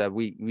already know that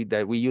we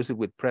use it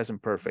with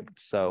present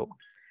perfect. So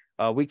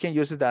we can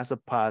use it as a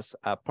past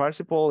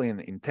participle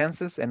in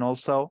tenses and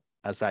also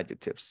as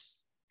adjectives.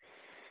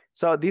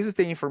 So this is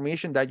the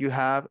information that you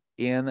have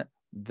in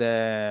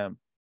the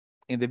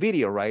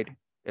video, right?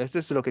 Esto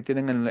es lo que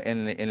tienen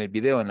en el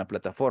video, en la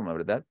plataforma,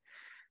 ¿verdad?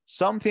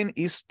 Something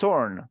is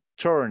torn.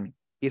 Torn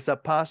is a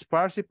past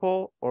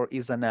participle or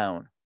is a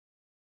noun?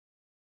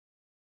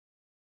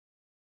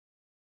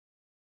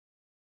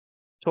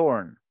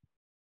 Torn.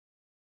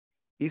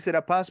 Is it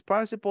a past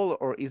participle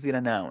or is it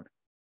a noun?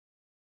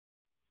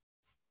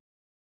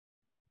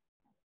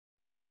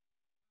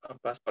 A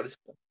past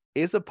participle.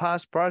 It's a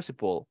past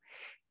participle.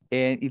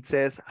 And it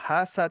says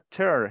has a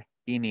tear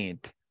in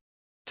it.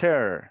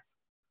 Tear.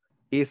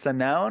 Is a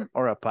noun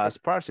or a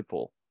past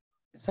participle?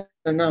 It's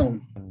a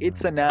noun.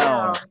 It's a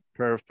noun.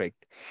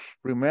 Perfect.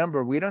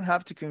 Remember, we don't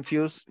have to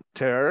confuse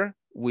tear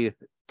with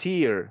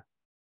tear.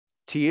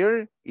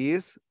 Tear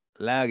is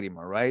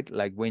lágrima, right?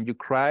 Like when you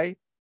cry,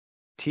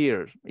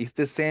 tears. It's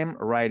the same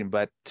writing,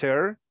 but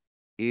tear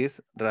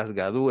is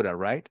rasgadura,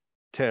 right?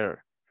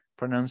 Tear.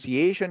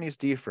 Pronunciation is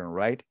different,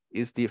 right?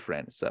 It's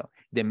different. So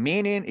the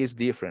meaning is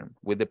different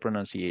with the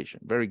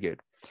pronunciation. Very good.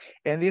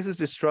 And this is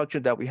the structure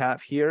that we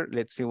have here.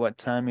 Let's see what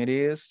time it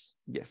is.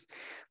 Yes.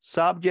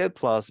 Subject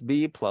plus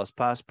be plus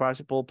past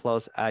participle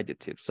plus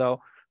adjective.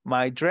 So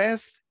my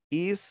dress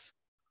is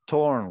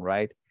torn,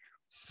 right?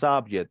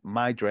 Subject,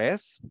 my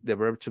dress, the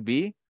verb to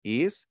be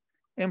is,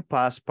 and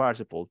past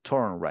participle,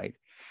 torn, right?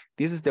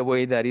 This is the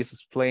way that is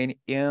explained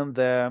in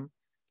the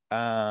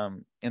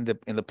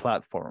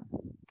platform.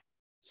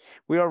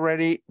 We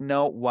already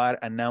know what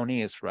a noun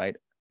is, right?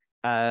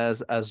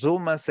 As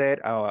Zulma said,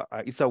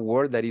 it's a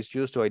word that is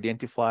used to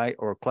identify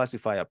or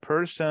classify a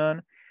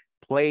person,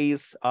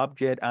 place,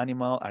 object,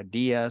 animal,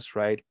 ideas,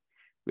 right?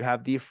 We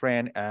have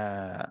different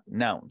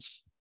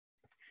nouns.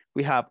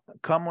 We have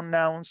common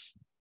nouns,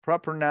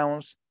 proper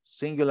nouns,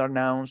 singular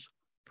nouns,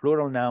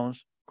 plural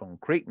nouns,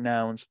 concrete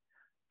nouns,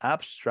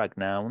 abstract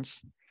nouns,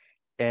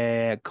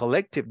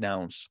 collective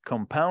nouns,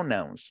 compound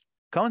nouns,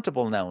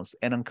 countable nouns,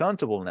 and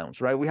uncountable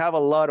nouns, right? We have a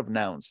lot of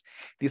nouns.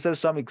 These are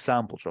some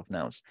examples of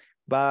nouns,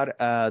 but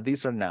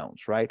these are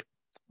nouns, right?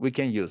 We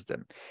can use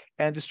them.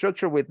 And the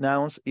structure with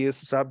nouns is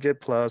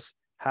subject plus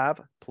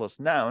have plus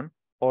noun,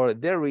 or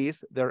there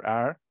is, there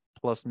are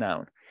plus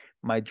noun.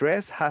 My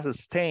dress has a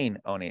stain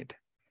on it.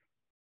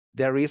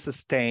 There is a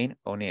stain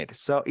on it.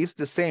 So it's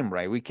the same,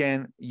 right? We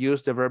can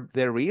use the verb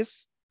there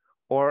is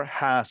or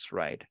has,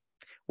 right?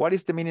 What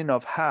is the meaning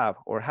of have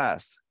or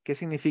has? ¿Qué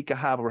significa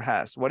have or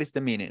has? What is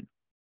the meaning?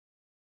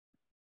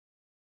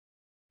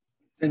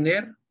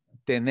 Tener.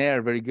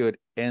 Tener, very good.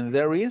 And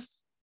there is?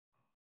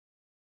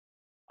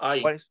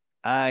 I. What is?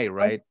 I,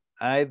 right?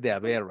 I de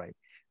haber, right?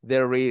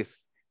 There is.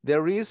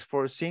 There is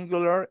for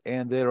singular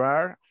and there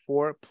are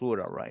for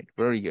plural, right?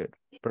 Very good.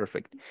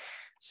 Perfect.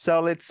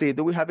 So let's see.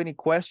 Do we have any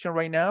question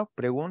right now?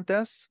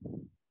 Preguntas?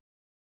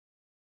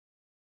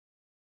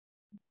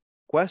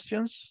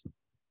 Questions?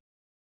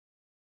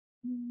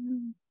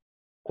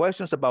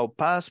 Questions about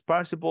past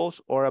participles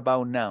or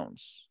about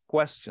nouns?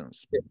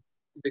 Questions? The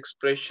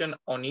expression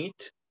on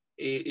it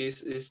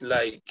is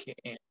like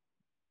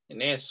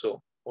en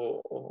eso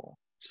or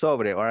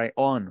sobre, all right,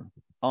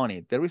 on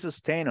it. There is a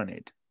stain on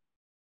it,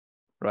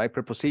 right?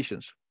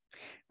 Prepositions.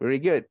 Very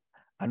good.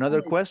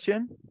 Another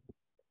question?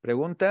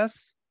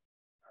 Preguntas?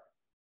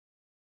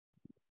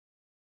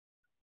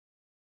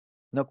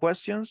 No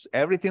questions?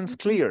 Everything's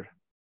clear.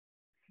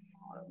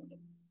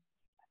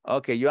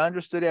 Okay, you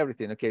understood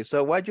everything. Okay,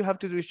 so what you have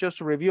to do is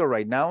just review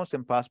right now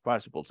and past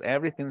participles.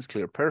 Everything's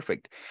clear.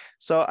 Perfect.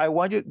 So I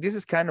want you, this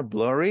is kind of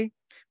blurry,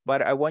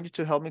 but I want you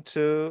to help me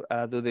to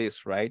do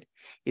this, right?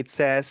 It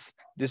says,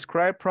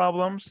 describe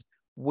problems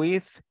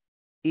with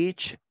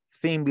each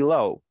thing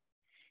below.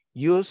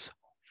 Use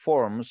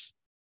forms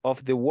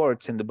of the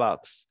words in the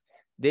box.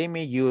 they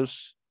may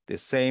use the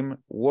same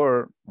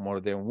word more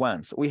than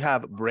once. We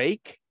have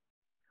break,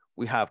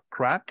 we have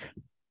crack,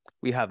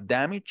 we have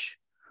damage,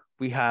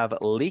 we have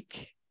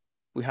leak,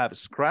 we have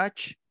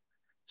scratch,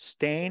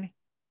 stain,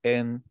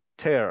 and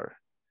tear.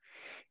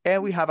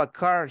 And we have a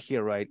car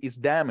here, right? It's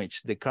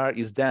damaged. The car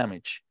is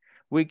damaged.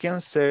 We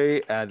can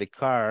say the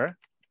car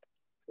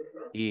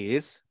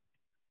is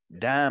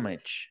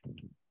damaged,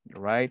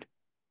 right?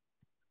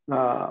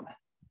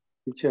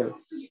 Teacher.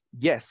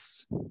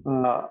 Yes.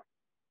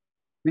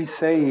 We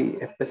say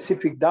a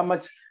specific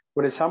damage.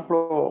 For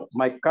example,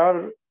 my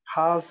car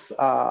has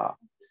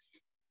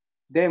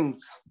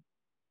dents.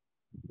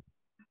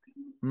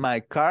 My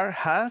car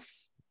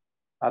has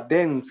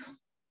dents.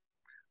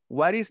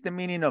 What is the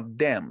meaning of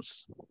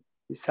dents?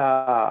 Es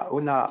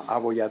una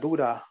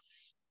abolladura.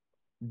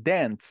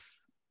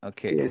 Dents.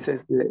 Okay. Ese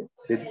es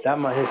the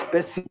damage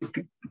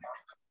specific.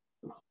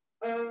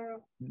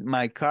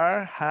 My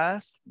car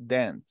has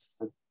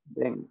dents.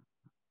 Dents.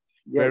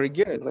 Yes. Very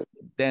good.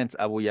 Dents,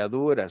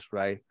 abolladuras,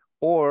 right?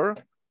 Or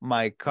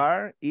my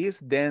car is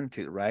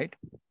dented, right?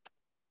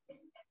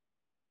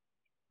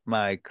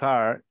 My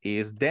car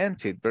is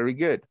dented. Very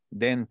good.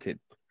 Dented.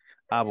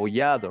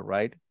 Abollado,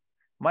 right?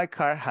 My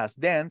car has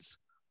dents,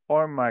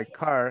 or my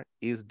car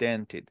is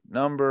dented.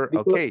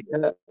 Okay.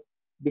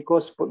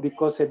 Because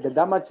the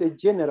damage is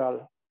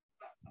general,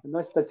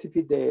 not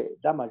specific the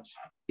damage.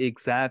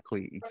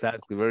 Exactly.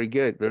 Very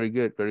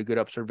good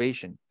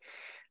observation.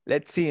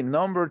 Let's see,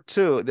 number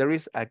 2, there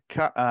is a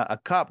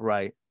cup,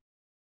 right?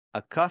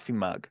 A coffee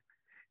mug.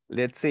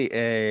 Let's see,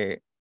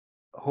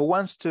 who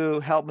wants to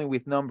help me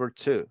with number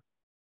 2?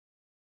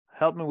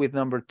 Help me with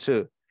number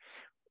 2.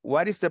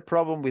 What is the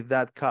problem with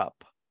that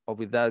cup or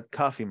with that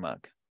coffee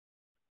mug?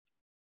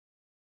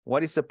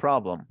 What is the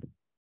problem?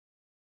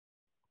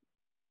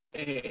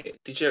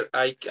 Teacher,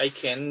 I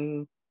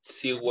can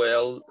see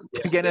well.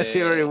 You cannot see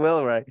very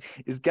well, right?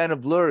 It's kind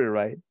of blurry,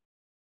 right?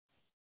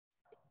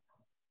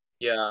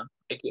 Yeah.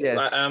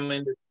 Yes. I'm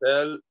in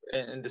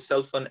the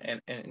cell phone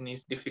and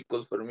it's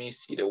difficult for me to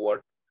see the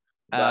word.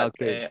 But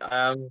okay.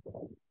 I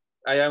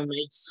am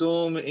make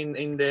zoom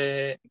in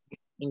the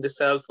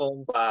cell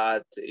phone,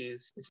 but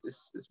it's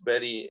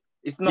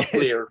not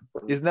clear.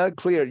 It's not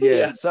clear.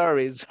 Yeah.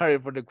 Sorry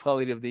for the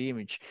quality of the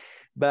image.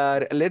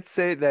 But let's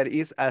say that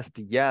is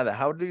astillada.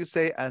 How do you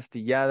say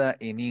astillada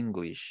in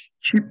English?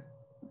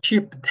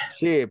 Chipped.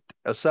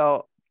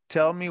 So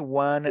tell me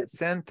one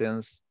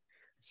sentence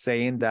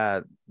saying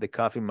that the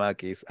coffee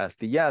mug is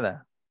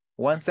astillada.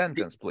 One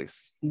sentence, please.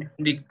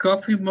 The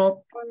coffee mug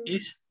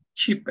is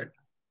chipped.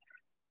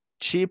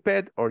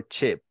 Chipped or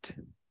chipped?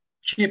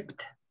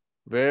 Chipped.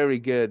 Very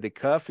good. The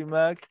coffee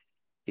mug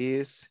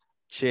is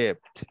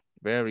chipped.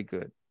 Very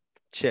good.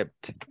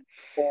 Chipped.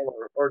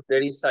 Or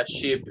there is a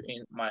chip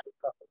in my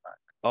coffee mug.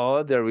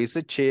 Oh, there is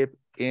a chip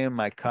in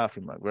my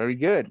coffee mug. Very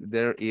good.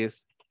 There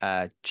is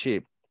a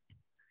chip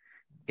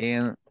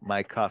in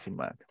my coffee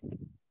mug.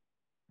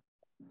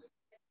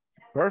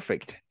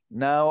 Perfect.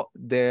 Now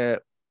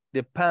the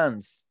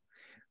pants,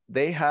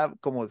 they have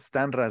como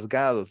están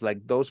rasgados,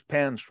 like those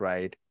pants,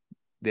 right?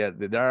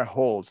 There are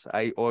holes,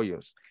 hay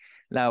hoyos.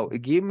 Now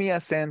give me a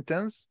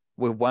sentence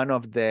with one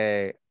of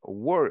the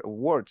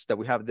words that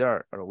we have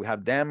there. We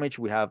have damage,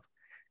 we have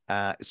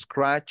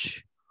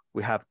scratch,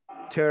 we have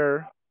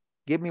tear.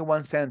 Give me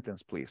one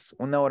sentence, please.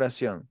 Una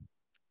oración.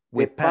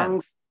 With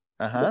pants.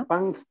 The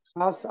pants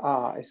has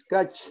a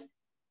scratch.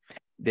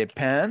 The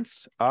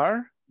pants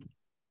are?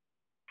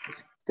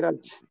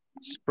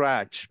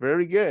 Scratch.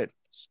 Very good.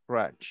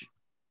 Scratch.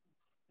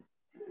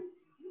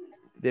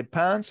 The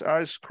pants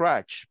are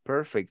scratched.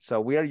 Perfect.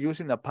 So we are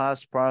using a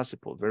past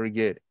participle. Very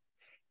good.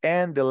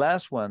 And the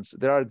last ones,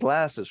 there are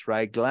glasses,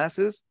 right?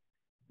 Glasses,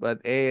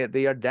 but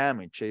they are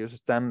damaged. Ellos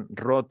están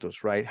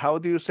rotos, right? How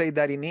do you say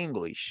that in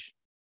English?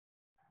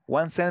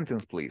 One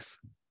sentence, please.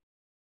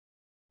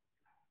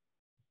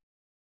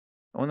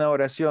 Una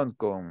oración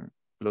con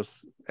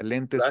los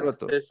lentes rotos.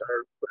 Glasses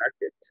are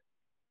cracked.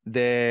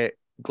 The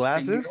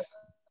glasses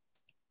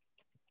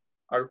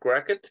are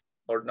cracked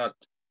or not?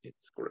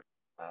 It's correct.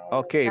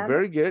 Okay,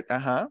 very good.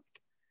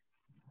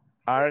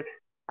 Are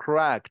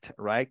cracked,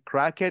 right?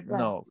 Cracked?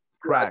 No,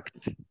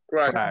 cracked.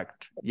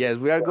 Cracked. Yes,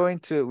 we are going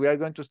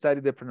to study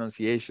the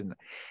pronunciation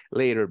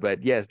later,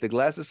 but yes, the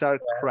glasses are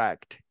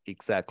cracked.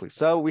 Exactly.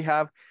 So we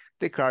have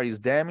the car is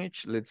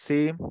damaged. Let's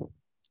see.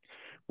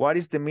 What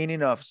is the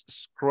meaning of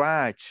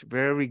scratch?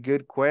 Very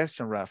good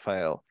question,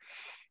 Rafael.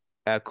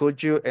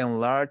 Could you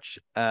enlarge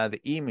the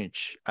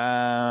image?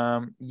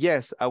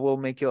 Yes, I will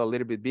make it a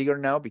little bit bigger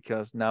now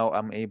because now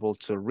I'm able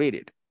to read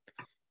it.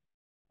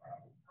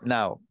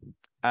 Now,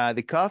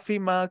 the coffee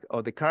mug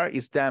or the car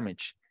is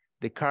damaged.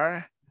 The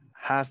car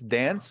has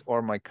dents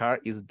or my car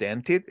is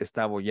dented,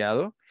 está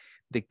abollado.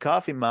 The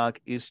coffee mug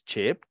is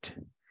chipped.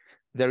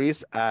 There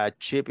is a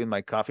chip in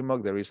my coffee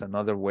mug. There is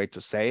another way to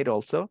say it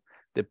also.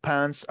 The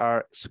pants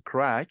are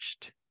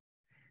scratched.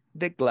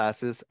 The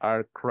glasses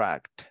are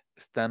cracked.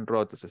 Están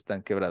rotos,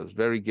 están quebrados.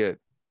 Very good.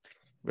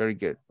 Very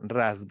good.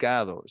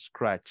 Rasgado,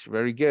 scratch.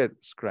 Very good,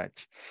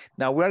 scratch.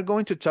 Now we're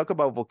going to talk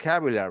about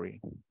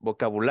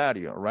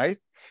vocabulario, right?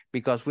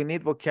 Because we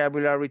need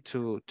vocabulary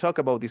to talk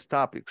about these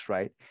topics,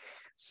 right?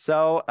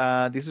 So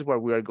this is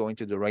what we are going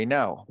to do right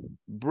now.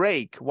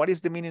 Break. What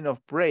is the meaning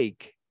of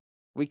break?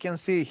 We can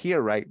see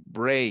here, right?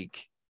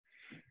 Break.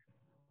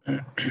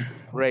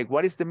 Break.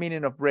 What is the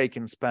meaning of break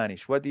in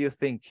Spanish? What do you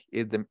think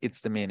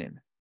it's the meaning?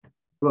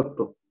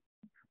 Roto.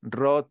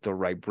 Roto,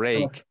 right?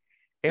 Break.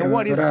 And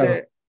what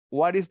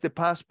is the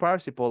past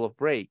participle of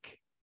break?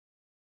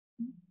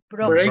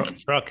 Broken.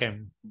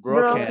 Broken.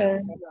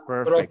 Perfect.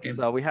 Broken.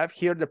 So we have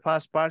here the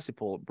past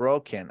participle,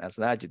 broken, as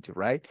an adjective,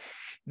 right?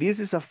 This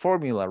is a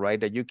formula, right,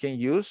 that you can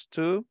use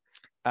to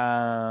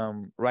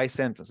write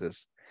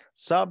sentences.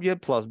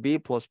 Subject plus be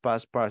plus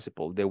past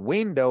participle. The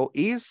window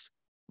is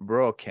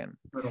broken.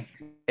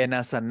 And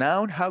as a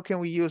noun, how can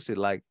we use it?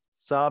 Like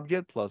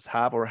subject plus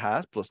have or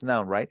has plus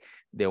noun, right?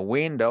 The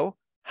window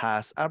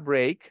has a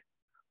break,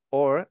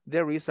 or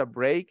there is a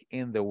break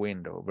in the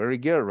window. Very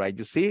good, right?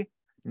 You see,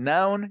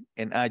 noun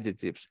and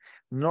adjectives.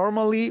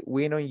 Normally,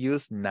 we don't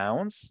use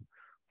nouns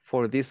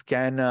for this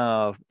kind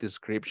of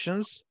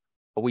descriptions.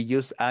 We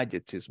use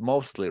adjectives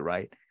mostly,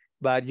 right?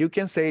 But you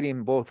can say it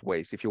in both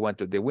ways if you want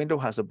to. The window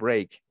has a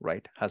break,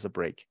 right? Has a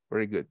break.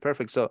 Very good.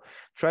 Perfect. So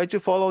try to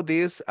follow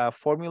this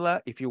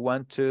formula if you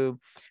want to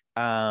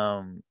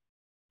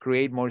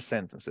create more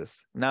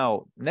sentences.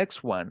 Now,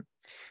 next one.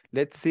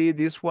 Let's see.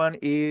 This one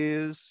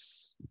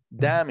is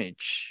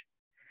damage.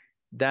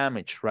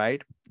 Damage,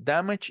 right?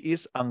 Damage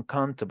is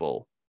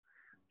uncountable.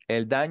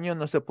 El daño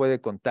no se puede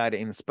contar.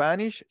 In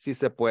Spanish, sí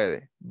se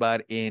puede,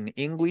 but in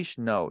English,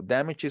 no.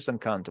 Damage is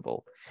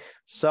uncountable.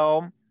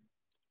 So,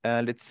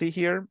 let's see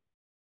here.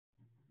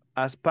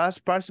 As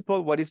past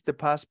participle, what is the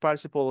past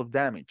participle of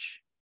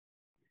damage?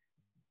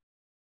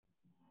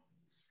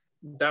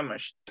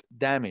 Damaged.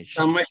 Damaged.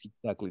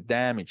 Exactly,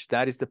 damaged.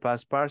 That is the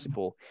past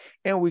participle.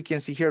 And we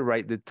can see here,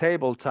 right, the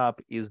tabletop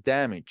is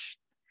damaged.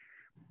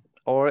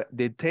 Or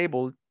the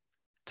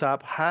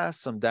tabletop has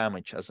some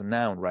damage as a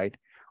noun, right?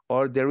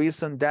 Or there is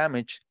some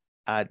damage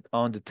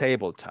on the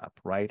tabletop,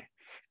 right?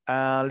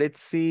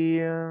 Let's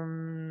see.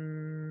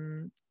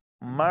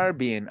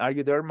 Marvin, are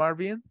you there,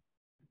 Marvin?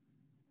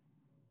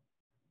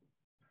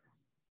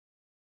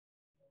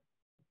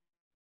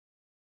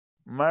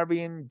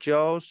 Marvin,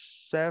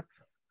 Joseph,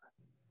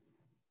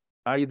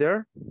 are you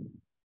there?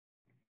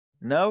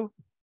 No?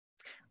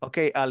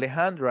 Okay,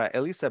 Alejandra,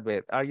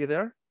 Elizabeth, are you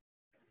there?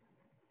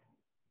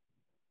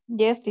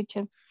 Yes,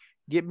 teacher.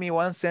 Give me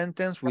one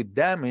sentence with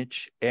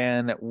damage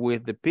and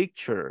with the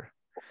picture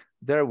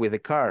there with the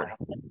car.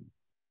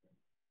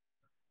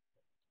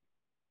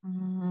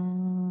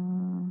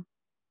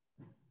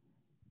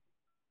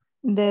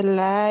 The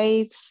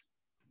lights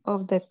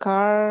of the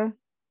car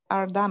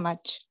are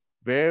damaged.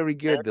 Very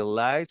good. The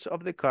lights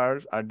of the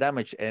cars are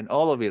damaged, and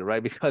all of it,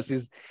 right? Because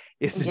it's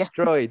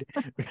destroyed.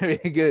 Very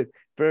good.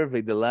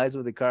 Perfect. The lights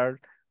of the car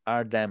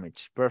are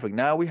damaged. Perfect.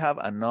 Now we have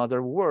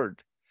another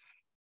word.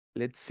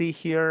 Let's see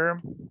here.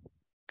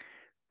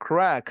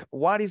 Crack.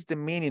 What is the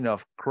meaning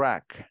of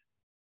crack?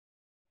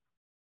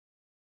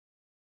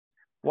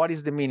 What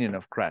is the meaning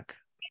of crack?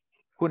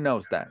 Who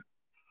knows that?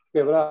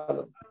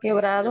 Quebrado.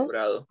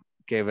 Quebrado.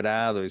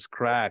 Quebrado is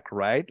cracked,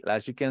 right?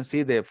 As you can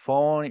see, the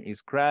phone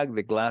is cracked,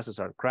 the glasses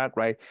are cracked,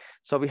 right?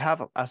 So we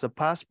have as a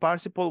past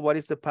participle, what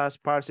is the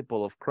past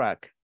participle of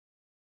crack?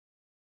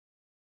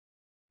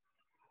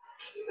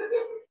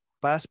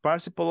 Past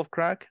participle of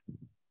crack?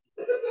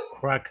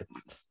 Cracked.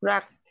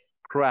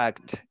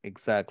 Cracked,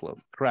 exactly.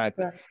 Cracked.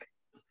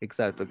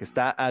 Exactly. Que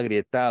está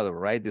agrietado,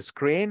 right? The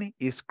screen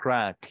is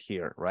cracked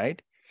here,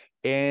 right?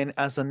 And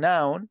as a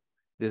noun,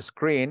 the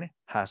screen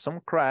has some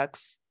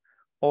cracks,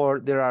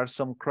 or there are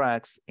some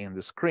cracks in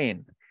the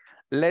screen.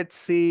 Let's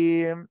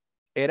see,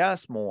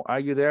 Erasmo. Are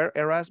you there,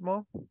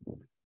 Erasmo?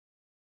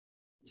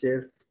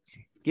 Yes.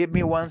 Give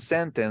me one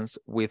sentence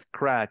with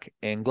crack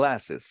and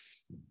glasses.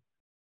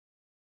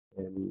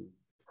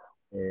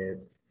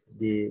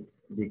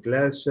 The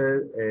glass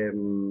or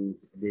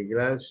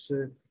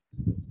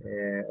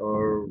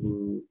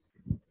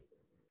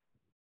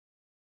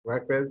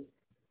crackers.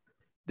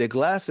 The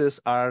glasses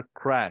are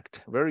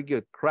cracked. Very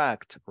good.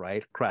 Cracked,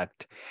 right?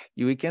 Cracked.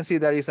 We can see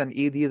there is an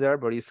ED there,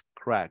 but it's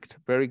cracked.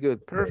 Very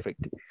good.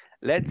 Perfect.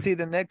 Let's see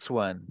the next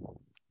one.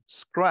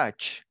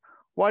 Scratch.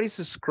 What is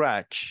a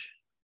scratch?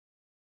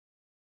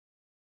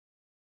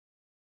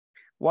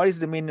 What is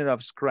the meaning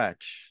of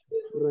scratch?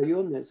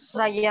 Rayones.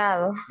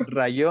 Rayado.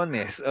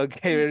 Rayones.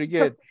 Okay, very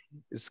good.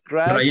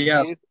 Scratch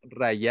is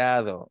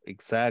rayado.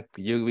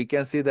 Exactly. We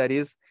can see that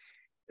is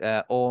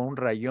un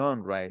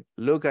rayón, right?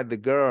 Look at the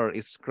girl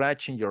is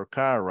scratching your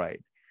car, right?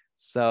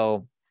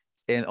 So,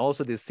 and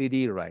also the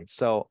CD, right?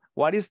 So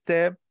what is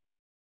the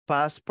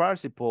past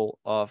participle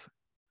of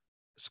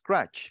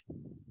scratch?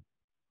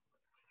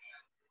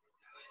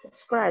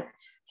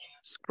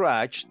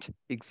 Scratched,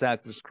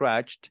 exactly,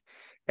 scratched.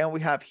 And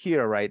we have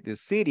here, right? The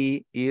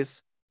city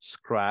is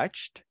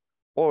scratched,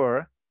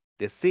 or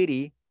the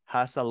city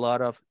has a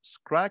lot of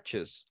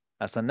scratches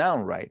as a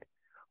noun, right?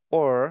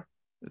 Or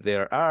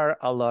There are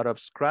a lot of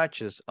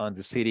scratches on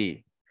the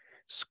CD.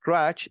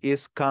 Scratch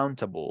is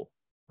countable,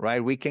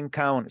 right? We can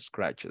count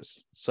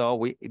scratches.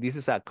 So this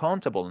is a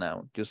countable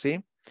noun, you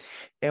see?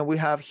 And we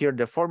have here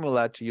the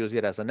formula to use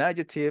it as an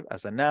adjective,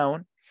 as a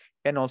noun,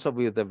 and also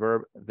with the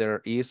verb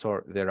there is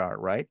or there are,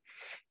 right?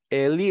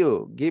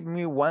 Leo, give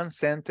me one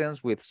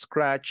sentence with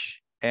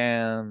scratch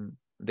and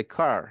the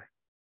car.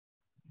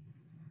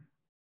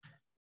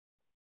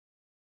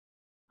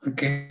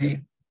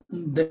 Okay.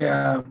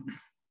 The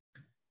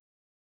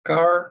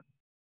car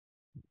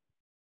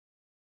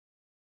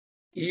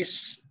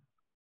is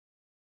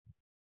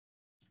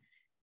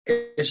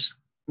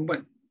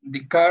but the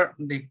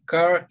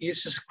car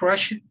is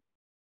scratched.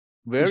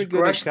 Very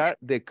good.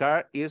 The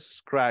car is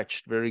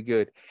scratched. Very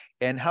good.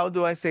 And how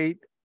do I say it?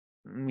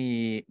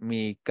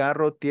 Mi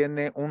carro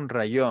tiene un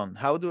rayón.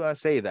 How do I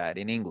say that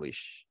in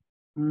English?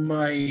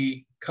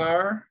 My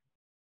car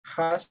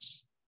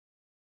has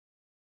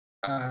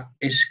a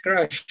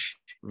scratch.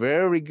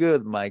 Very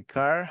good. My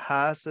car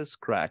has a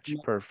scratch.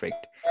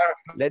 Perfect.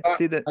 Let's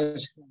see that.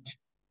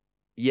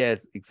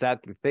 Yes,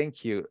 exactly.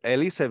 Thank you.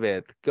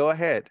 Elizabeth, go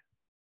ahead.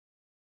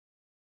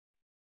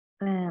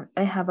 I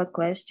have a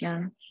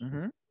question.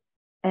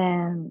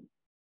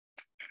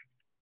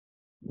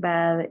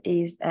 That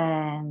is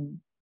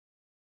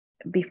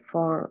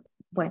before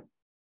what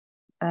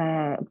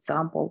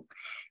example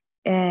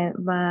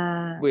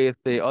but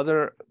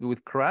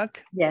with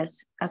crack?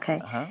 Yes. Okay.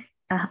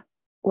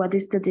 What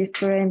is the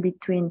difference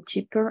between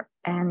cheaper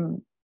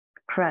and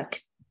crack?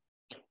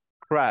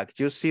 Crack.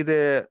 You see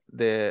the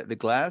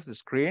glass, the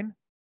screen?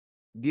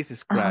 This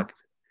is cracked.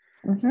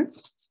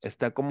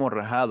 Está como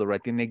rajado,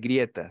 right? Tiene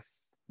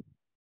grietas.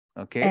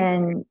 Okay.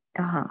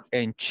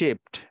 And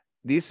chipped.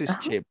 This is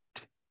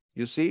chipped.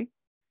 You see?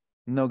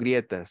 No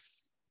grietas.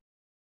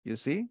 You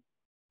see?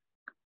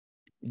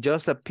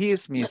 Just a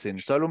piece missing.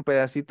 Solo un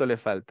pedacito le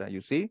falta.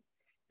 You see?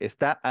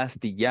 Está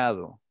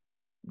astillado.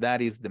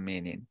 That is the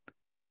meaning.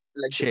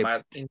 Like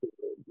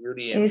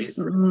beauty and is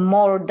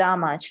more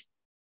damage.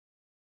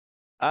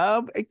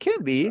 It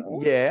can be,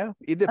 yeah.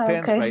 It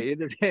depends, right? It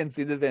depends.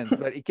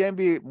 But it can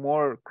be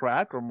more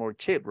crack or more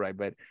chip, right?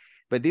 But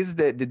this is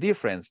the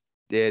difference.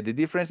 The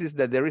difference is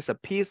that there is a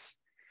piece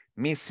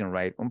missing,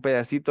 right? Un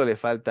pedacito le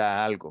falta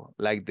algo,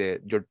 like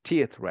your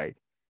teeth, right?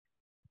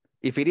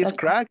 If it is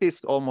cracked,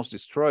 it's almost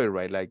destroyed,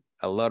 right? Like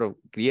a lot of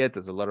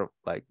grietas, a lot of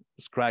like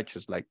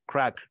scratches, like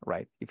crack,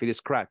 right? If it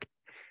is cracked.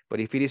 But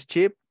if it is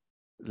chip,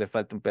 le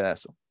falta un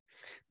pedazo.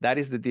 That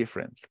is the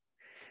difference.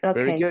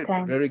 Very good.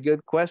 Thanks. Very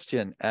good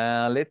question.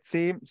 Let's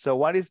see. So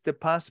what is the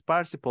past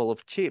participle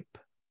of chip?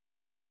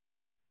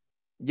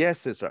 Yes,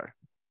 Cesar.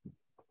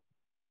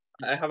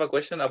 I have a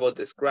question about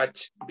the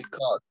scratch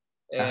because,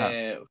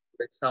 for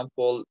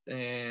example,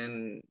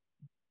 in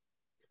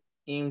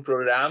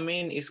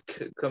programming is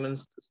coming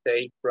to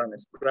say from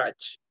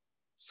scratch.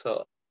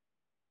 So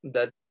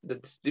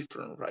that's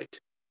different, right?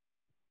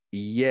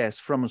 Yes,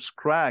 from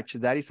scratch,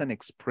 that is an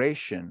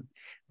expression.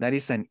 That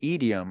is an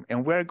idiom.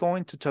 And we're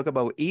going to talk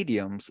about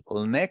idioms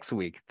next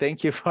week.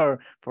 Thank you for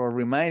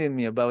reminding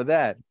me about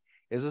that.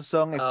 Esos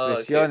son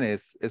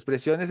expresiones.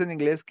 Expresiones en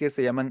inglés que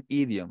se llaman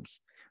idioms.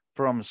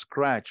 From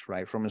scratch,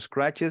 right? From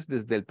scratch is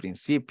desde el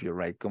principio,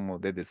 right? Como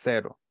desde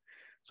cero.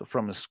 So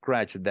from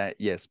scratch, that,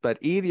 yes. But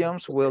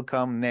idioms will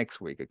come next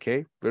week,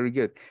 okay? Very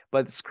good.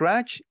 But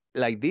scratch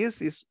like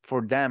this is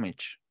for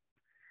damage.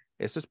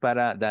 Esto es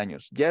para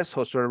daños. Yes,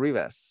 José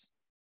Rivas.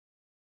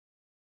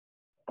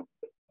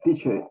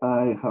 Teacher,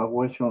 I have a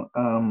question.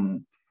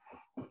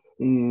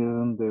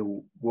 In the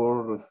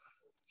word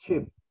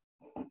chip.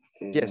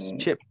 Yes,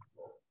 chip.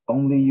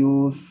 Only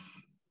used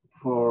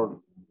for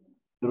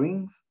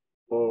drinks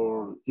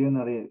or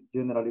generally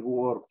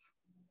works?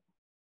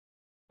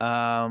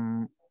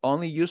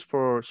 Only used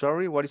for,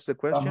 sorry, what is the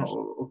question?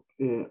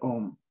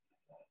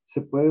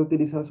 ¿Se puede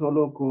utilizar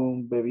solo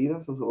con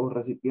bebidas o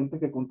recipientes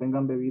que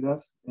contengan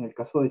bebidas en el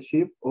caso de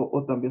chip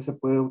o también se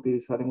puede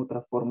utilizar en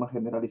otra forma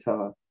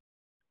generalizada?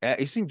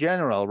 It's in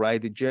general,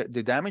 right?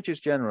 The damage is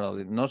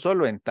general, no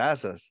solo en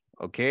tazas,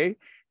 okay?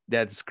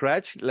 That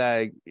scratch,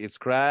 like it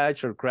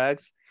scratch or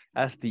cracks,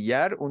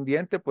 astillar, un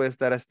diente puede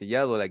estar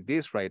astillado like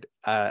this, right?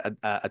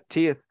 A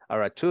teeth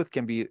or a tooth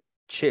can be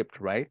chipped,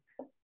 right?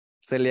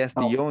 Se le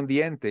astilló un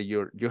diente,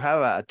 you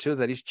have a tooth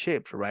that is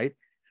chipped, right?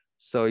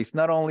 So it's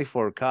not only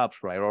for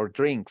cups, right? Or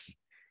drinks,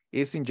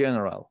 it's in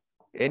general.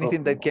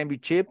 Anything that can be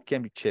chipped,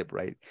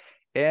 right?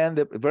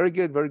 And very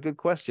good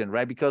question,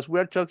 right? Because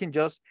we're talking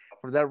just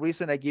for that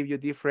reason, I give you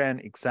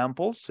different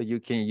examples so you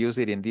can use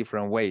it in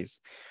different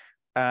ways.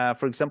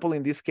 For example,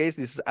 in this case,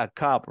 this is a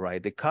cup,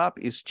 right? The cup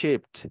is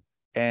chipped,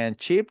 and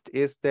chipped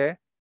is the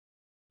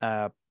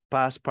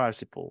past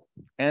participle.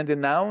 And the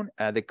noun,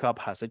 the cup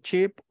has a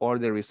chip, or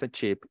there is a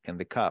chip in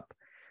the cup.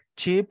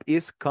 Chip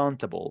is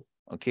countable,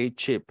 okay?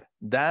 Chip.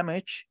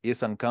 Damage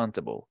is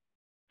uncountable.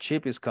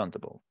 Chip is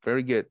countable.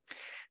 Very good.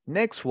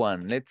 Next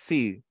one, let's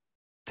see.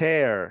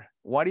 Tear.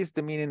 What is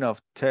the meaning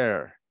of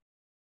tear?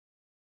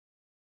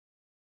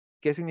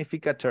 ¿Qué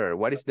significa tear?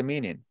 What is the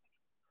meaning?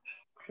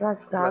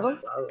 Rasgado.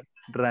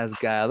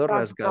 Rasgado,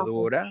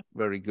 rasgadura.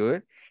 Very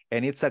good.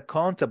 And it's a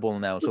countable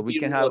now, so we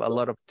can have a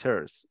lot of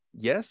terms.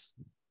 Yes?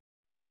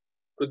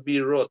 Could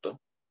be roto.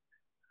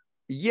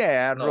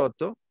 Yeah, No.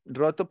 roto.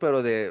 Roto,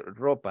 pero de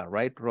ropa,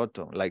 right?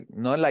 Roto, like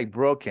not like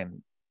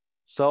broken.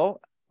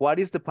 So, what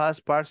is the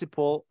past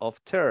participle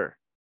of tear?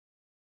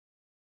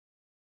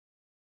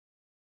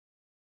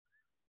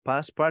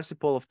 Past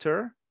participle of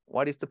tear?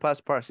 What is the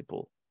past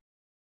participle?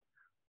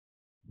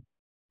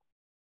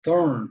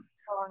 Torn.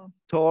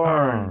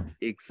 Torn,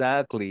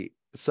 exactly.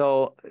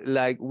 So,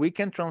 like, we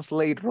can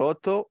translate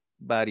roto,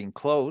 but in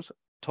close,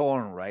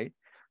 torn, right?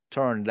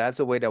 Torn, that's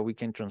the way that we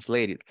can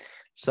translate it.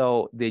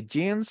 So, the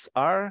jeans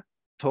are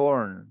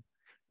torn.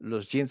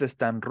 Los jeans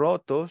están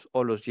rotos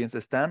o los jeans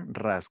están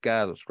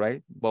rasgados,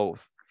 right?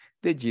 Both.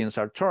 The jeans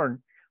are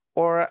torn.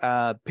 Or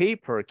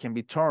paper can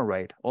be torn,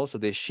 right? Also,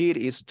 the sheet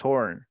is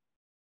torn.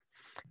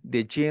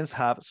 The jeans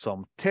have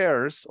some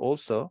tears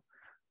also,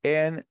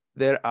 and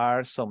there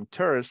are some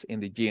tears in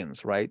the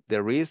jeans, right?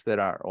 There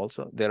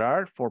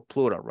are for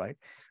plural, right?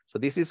 So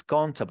this is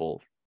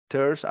countable.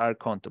 Tears are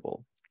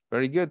countable.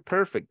 Very good,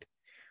 perfect.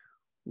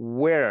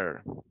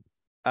 Where?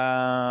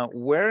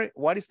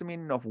 What is the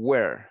meaning of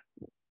where?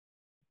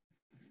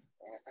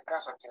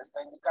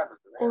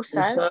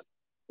 Usar.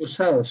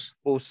 Usados.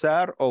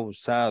 Usar o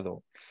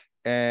usado.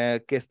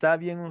 Que está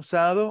bien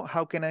usado,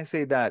 how can I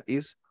say that?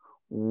 Is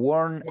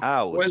worn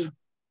out. Well,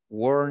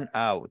 worn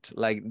out.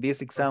 Like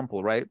this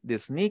example, right? The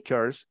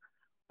sneakers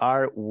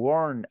are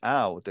worn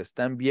out.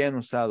 Están bien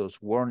usados,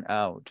 worn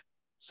out.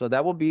 So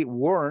that will be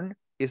worn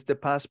is the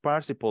past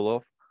participle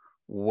of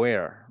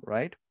wear,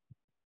 right?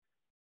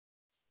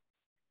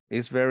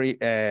 It's very,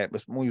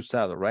 es muy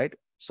usado, right?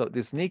 So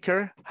the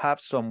sneaker have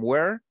some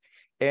wear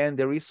and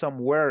there is some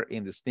wear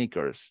in the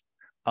sneakers.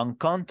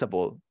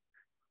 Uncountable,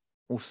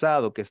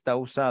 usado, que está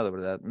usado,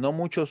 ¿verdad? No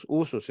muchos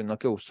usos, sino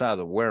que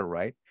usado, wear,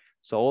 right?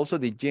 So also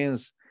the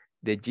jeans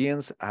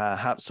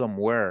have some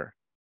wear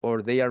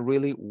or they are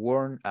really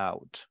worn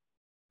out.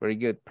 Very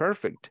good,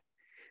 perfect.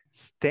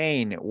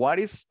 Stain, what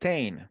is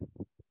stain?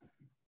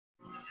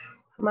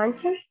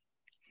 Mancha.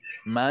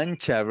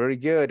 Mancha, very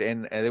good.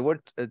 And they were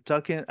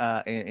talking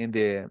not in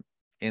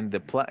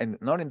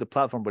the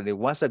platform, but there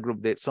was a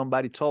group that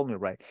somebody told me,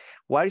 right?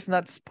 Why is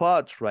not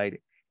spots,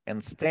 right?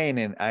 And stain,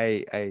 and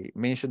I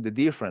mentioned the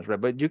difference, right?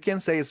 But you can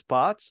say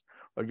spots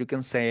or you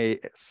can say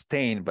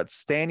stain, but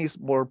stain is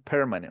more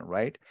permanent,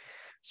 right?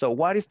 So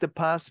what is the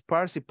past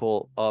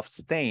participle of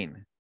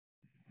stain?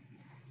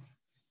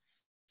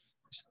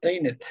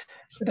 Stained.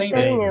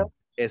 Stained.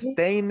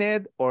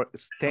 Stained or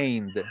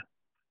stained?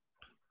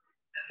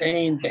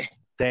 Stained.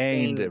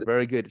 Stained,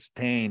 very good,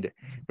 stained.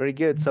 Very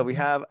good. So we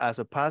have as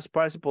a past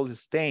participle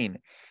is stain.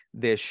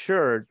 The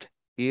shirt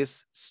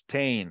is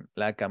stained.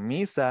 La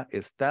camisa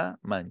está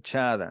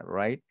manchada,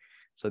 right?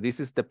 So this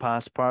is the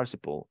past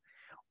participle.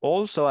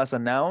 Also as a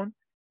noun,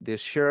 the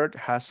shirt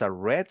has a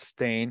red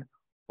stain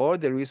or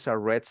there is a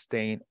red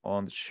stain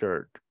on the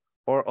shirt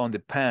or on the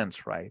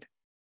pants, right?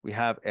 We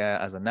have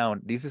as a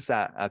noun, this is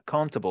a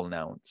countable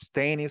noun.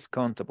 Stain is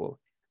countable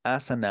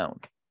as a noun.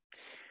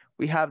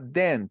 We have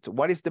dent.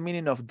 What is the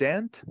meaning of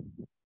dent?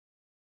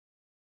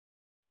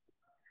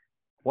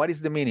 What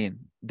is the meaning?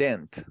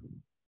 Dent.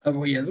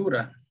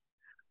 Abolladura.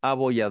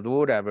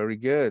 Abolladura, very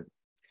good.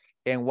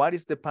 And what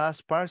is the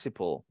past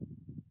participle?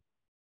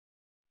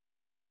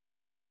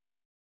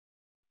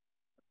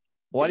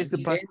 What is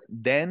the past?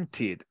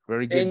 Dented.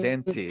 Very good,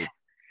 dented.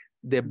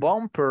 The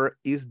bumper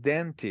is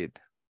dented.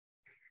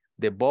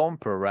 The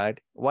bumper, right?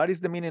 What is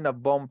the meaning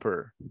of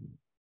bumper?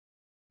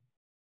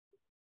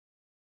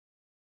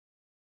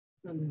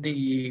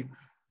 The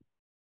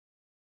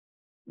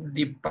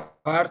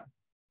part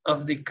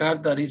of the car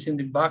that is in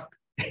the back.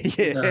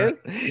 Yes,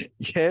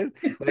 yes,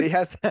 but it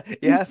has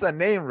a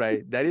name,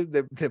 right? That is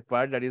the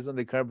part that is on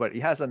the car, but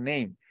it has a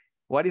name.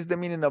 What is the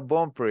meaning of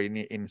bumper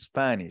in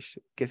Spanish?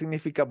 ¿Qué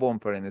significa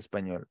bumper en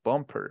español?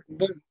 Bumper.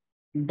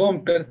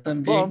 Bumper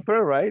también.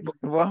 Bumper, right?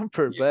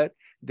 Bumper, but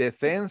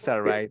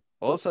defensa, right?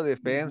 Also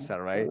defensa,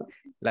 right?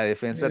 La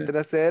defensa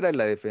trasera y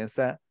la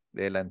defensa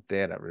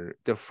delantera.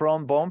 The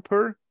front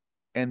bumper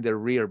and the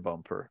rear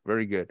bumper.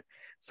 Very good.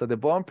 So the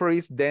bumper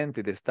is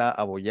dented, está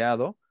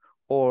abollado,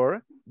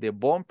 or the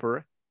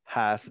bumper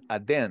has a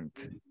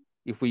dent,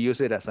 if we use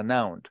it as a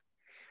noun.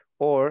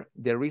 Or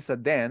there is a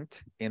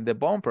dent in the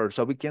bumper.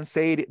 So we can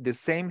say the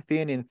same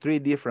thing in 3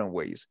 different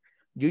ways.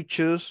 You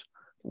choose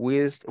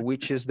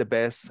which is the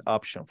best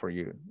option for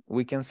you.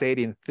 We can say it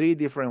in 3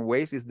 different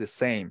ways. It's the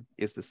same.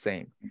 It's the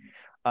same.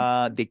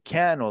 The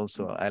can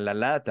also, la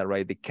lata,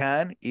 right? The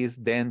can is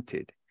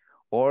dented,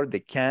 or the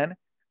can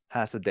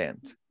has a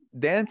dent.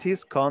 Dent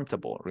is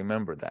countable.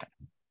 Remember that.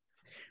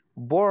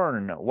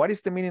 Burn. What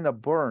is the meaning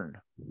of burn?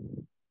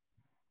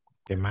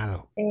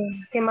 Quemado.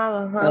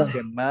 Quemado.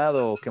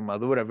 Quemado,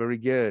 quemadura. Very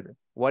good.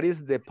 What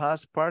is the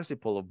past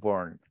participle of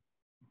burn?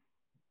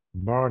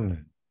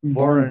 Burn.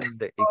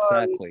 Burned,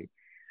 exactly.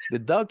 The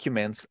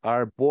documents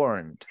are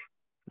burned.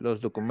 Los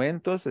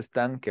documentos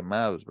están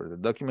quemados. The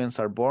documents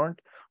are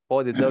burned,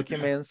 or the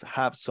documents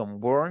have some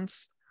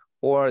burns,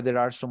 or there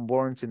are some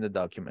borns in the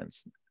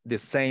documents. The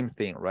same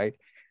thing, right?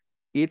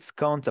 It's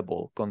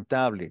countable,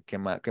 contable,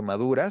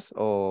 quemaduras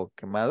o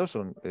quemados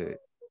son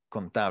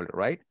contable,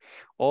 right?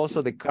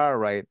 Also the car,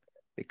 right?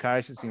 The car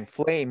is in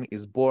flame,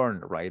 is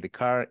burned, right? The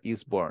car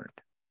is burned.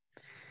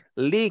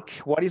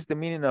 Leak, what is the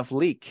meaning of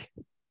leak?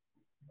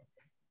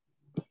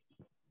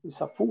 It's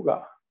a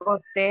fuga.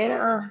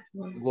 Gotera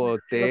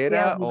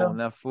o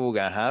una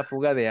fuga,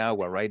 fuga de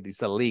agua, right?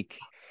 It's a leak.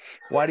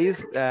 What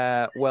is,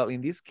 well,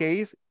 in this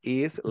case,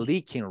 is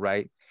leaking,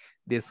 right?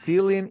 The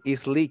ceiling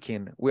is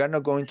leaking. We are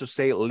not going to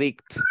say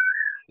leaked.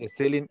 The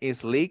ceiling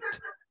is leaked.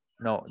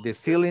 No, the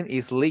ceiling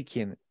is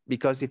leaking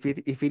because if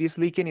it is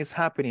leaking, it's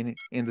happening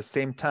in the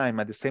same time,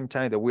 at the same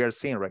time that we are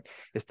seeing, right?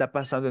 Está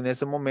pasando en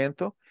ese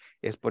momento,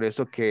 es por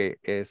eso que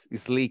es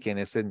leaking,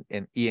 es en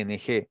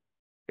ing.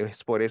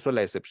 Es por eso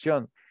la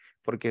excepción.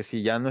 Porque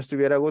si ya no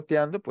estuviera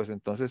goteando, pues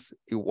entonces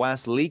it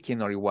was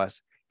leaking or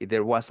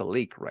there was a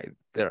leak right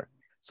there.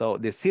 So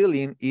the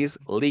ceiling is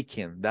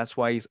leaking. That's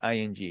why it's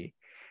ing.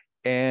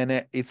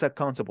 And it's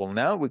accountable.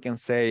 Now we can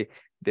say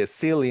the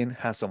ceiling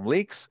has some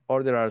leaks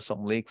or there are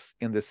some leaks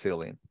in the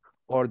ceiling.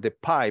 Or the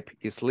pipe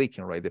is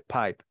leaking, right? The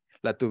pipe,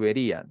 la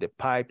tubería, the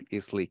pipe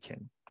is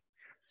leaking.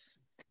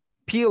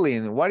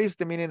 Peeling, what is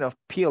the meaning of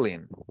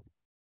peeling?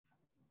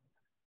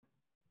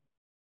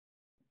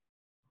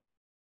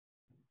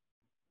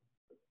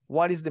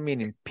 What is the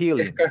meaning?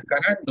 Peeling.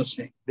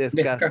 Descascarándose.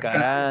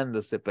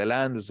 Descascarándose,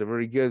 pelándose.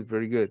 Very good,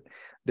 very good.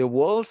 The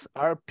walls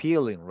are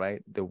peeling,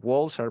 right? The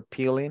walls are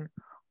peeling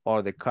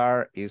or the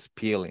car is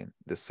peeling,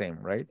 the same,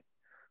 right?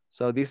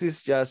 So this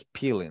is just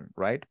peeling,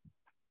 right?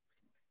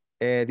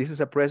 This is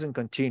a present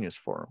continuous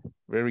form.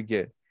 Very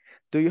good.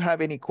 Do you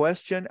have any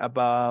question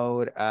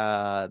about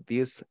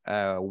these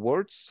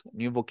words,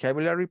 new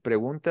vocabulary,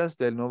 preguntas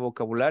del nuevo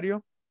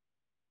vocabulario?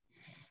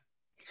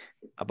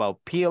 About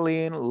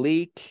peeling,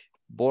 leak,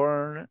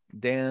 burn,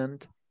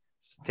 dent,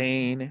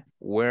 stain,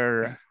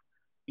 wear,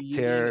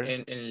 tear.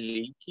 And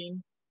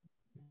leaking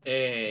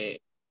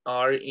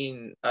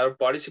are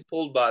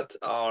participle, but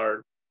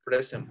are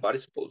present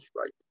participles,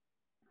 right?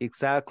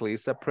 Exactly.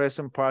 It's a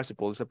present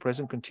participle. It's a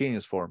present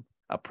continuous form,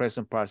 a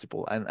present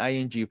participle, an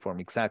ing form.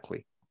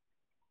 Exactly.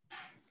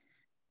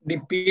 The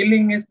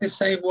peeling is the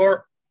same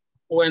word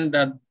when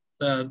the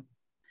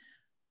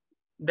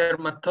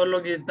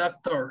dermatology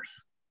doctors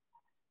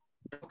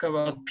talk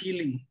about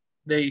peeling.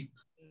 They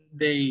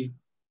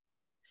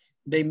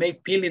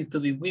make peeling to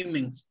the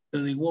women's,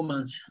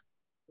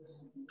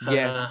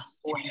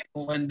 yes.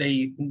 When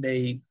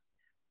they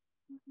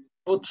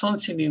put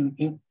something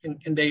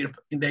in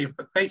their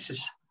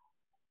faces.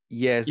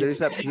 Yes, there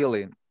is a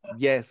peeling.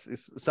 Yes,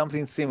 it's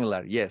something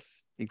similar.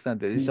 Yes,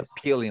 exactly. There is a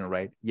peeling,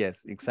 right?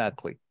 Yes,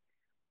 exactly.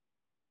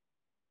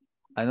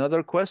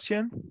 Another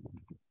question?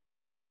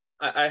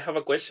 I have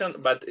a question,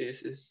 but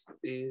it's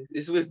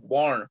with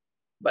born.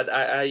 But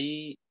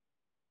I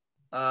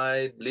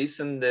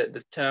listen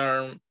the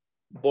term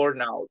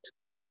burnout.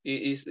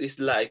 It's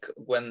like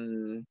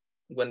when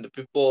the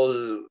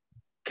people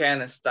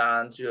can't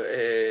stand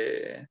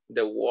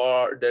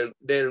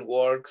their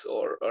works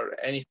or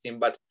anything,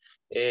 but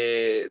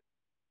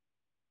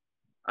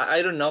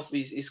I don't know if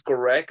it's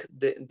correct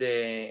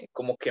the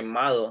como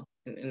quemado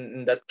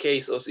in that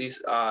case, or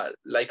is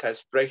like an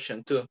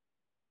expression too.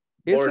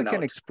 It's burnout. like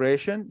an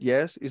expression,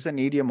 yes. It's an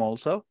idiom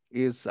also.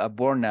 It's a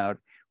burnout.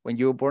 When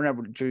you burn out,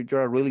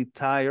 you're really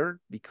tired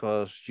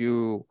because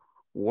you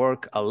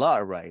work a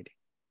lot, right?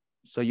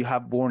 So you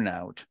have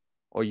burnout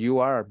or you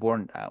are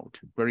burned out.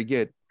 Very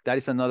good. That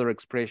is another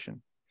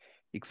expression.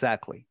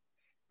 Exactly.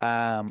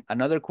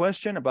 Another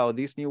question about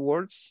these new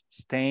words: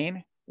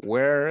 stain,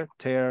 wear,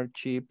 tear,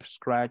 chip,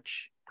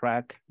 scratch,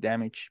 crack,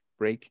 damage,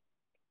 break.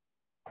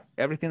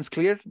 Everything's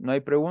clear? ¿No hay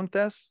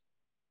preguntas?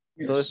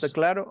 Yes. ¿Todo está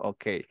claro?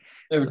 Okay.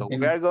 So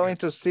we are going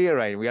to see,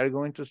 right? We are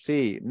going to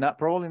see,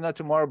 probably not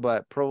tomorrow,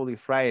 but probably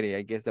Friday,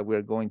 I guess that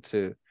we're going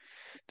to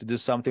do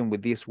something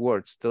with these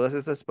words. Todas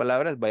estas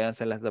palabras,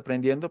 váyanselas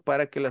aprendiendo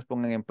para que las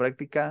pongan en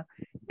práctica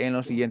en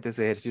los siguientes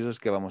ejercicios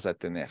que vamos a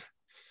tener.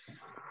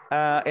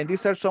 And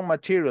these are some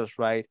materials,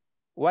 right?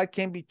 What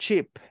can be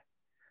cheap?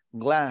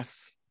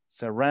 Glass,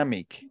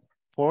 ceramic,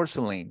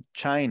 porcelain,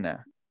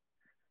 china,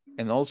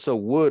 and also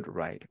wood,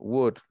 right?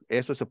 Wood,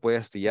 eso se puede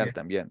astillar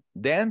también.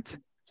 Dent,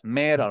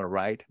 metal,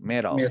 right?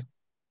 Metal. Yes.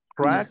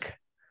 Crack,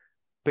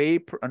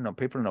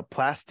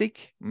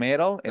 plastic,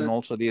 metal, and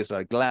also these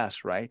are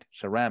glass, right?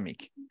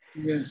 Ceramic.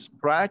 Yes.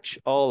 Scratch,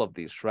 all of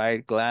these,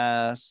 right?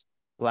 Glass,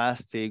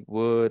 plastic,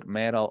 wood,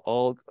 metal,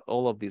 all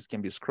of these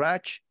can be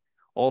scratched.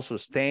 Also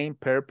stain,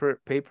 paper,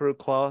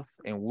 cloth,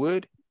 and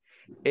wood.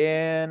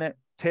 And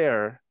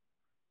tear,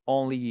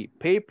 only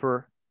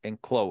paper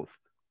and cloth.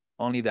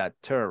 Only that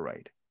tear,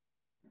 right?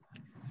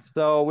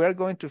 So we are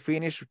going to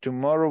finish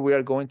tomorrow. We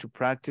are going to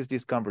practice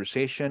this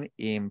conversation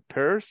in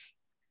pairs.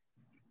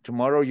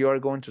 Tomorrow you are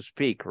going to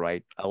speak,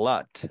 right? A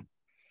lot.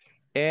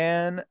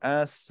 And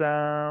as,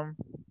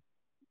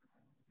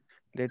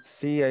 let's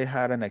see, I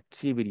had an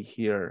activity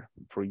here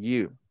for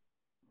you.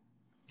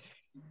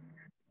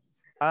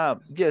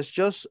 Yes,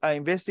 just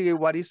investigate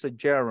what is a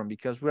gerund,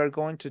 because we are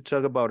going to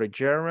talk about a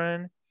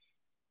gerund.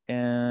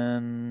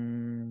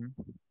 And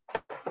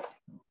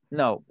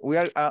no,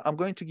 I'm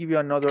going to give you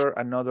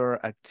another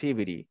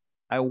activity.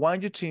 I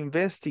want you to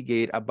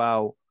investigate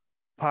about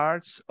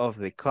parts of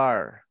the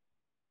car.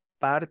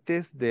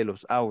 Partes de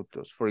los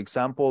autos. For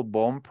example,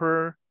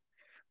 bumper,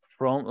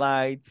 front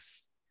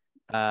lights,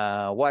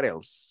 what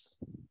else?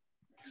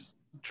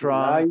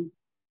 Trunk,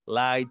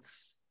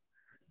 lights.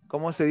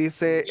 ¿Cómo se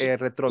dice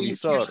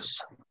retrovisor?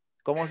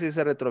 ¿Cómo se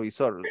dice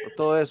retrovisor?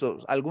 Todo eso,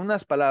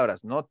 algunas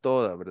palabras, no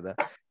todas, ¿verdad?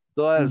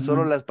 Todas,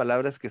 solo las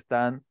palabras que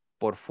están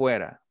por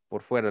fuera,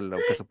 lo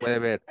que se puede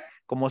ver.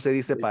 ¿Cómo se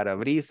dice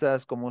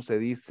parabrisas? ¿Cómo se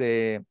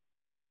dice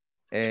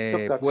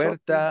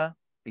puerta?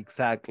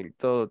 Exactly,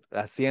 todo,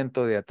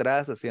 asiento de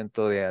atrás,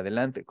 asiento de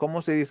adelante.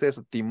 ¿Cómo se dice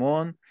eso?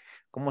 Timón,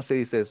 ¿cómo se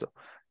dice eso?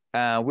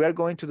 We are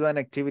going to do an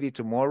activity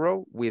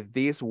tomorrow with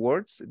these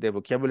words, the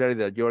vocabulary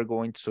that you're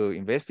going to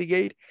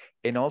investigate,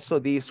 and also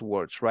these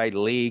words, right?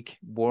 Leak,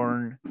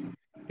 burn.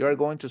 You're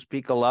going to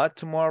speak a lot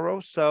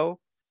tomorrow, so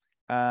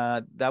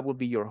that will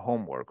be your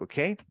homework,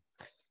 okay?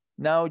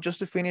 Now, just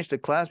to finish the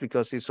class,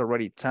 because it's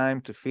already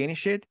time to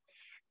finish it,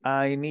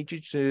 I need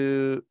you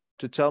to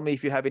tell me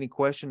if you have any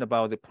question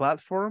about the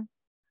platform,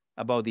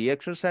 about the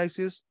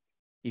exercises.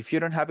 If you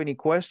don't have any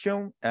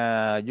question,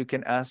 you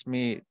can ask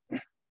me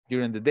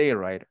during the day,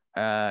 right?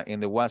 In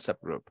the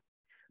WhatsApp group.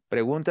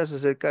 Preguntas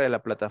acerca de la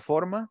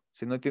plataforma.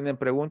 Si no tienen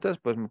preguntas,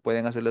 pues me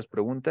pueden hacer las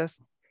preguntas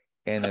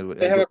en el grupo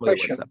de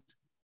WhatsApp.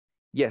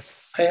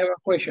 Yes. I have a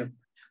question.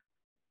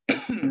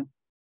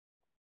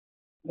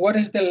 What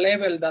is the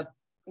level that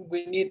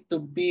we need to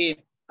be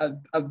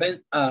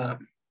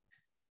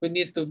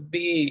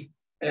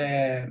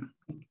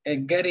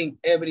getting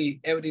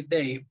every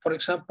day? For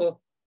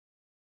example,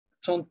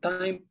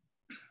 sometimes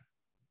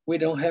we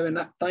don't have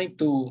enough time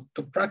to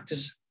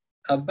practice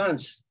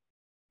advanced,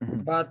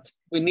 but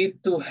we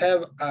need to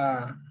have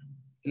a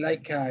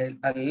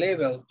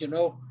level, you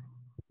know,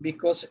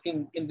 because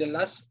in the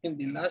last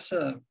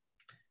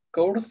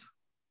course,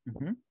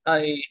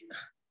 I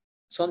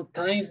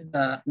sometimes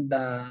the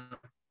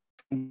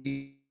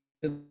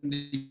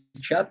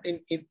chat in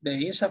the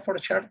ISSSS for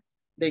chat,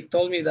 they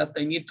told me that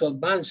I need to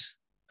advance,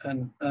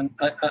 and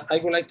I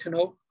would like to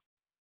know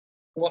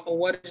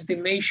what is the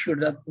measure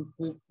that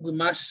we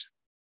must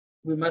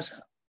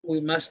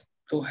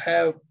to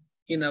have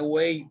in a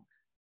way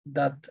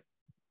that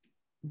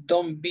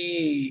don't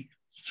be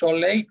so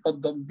late or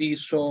don't be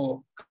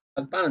so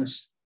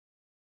advanced.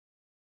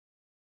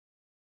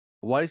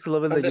 What is the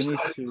level that you need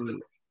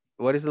to?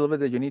 What is the level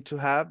that you need to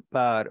have?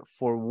 But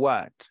for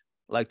what?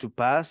 Like to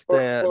pass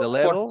the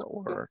level,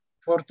 or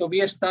for to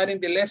be studying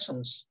the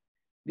lessons.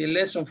 The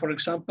lesson, for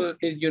example,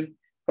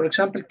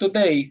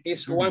 today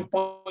is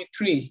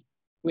 1.3.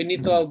 We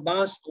need to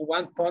advance to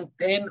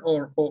 1.10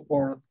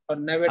 or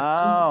never.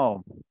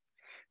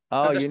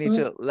 Oh, you need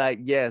to, like,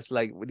 yes,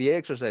 like the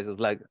exercises,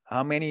 like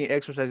how many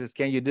exercises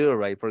can you do,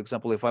 right? For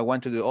example, if I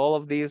want to do all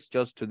of these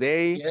just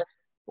today, yes,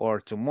 or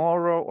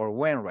tomorrow, or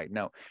when, right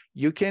now,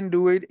 you can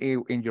do it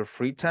in your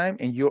free time,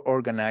 and you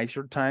organize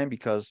your time,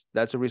 because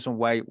that's the reason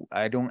why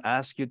I don't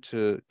ask you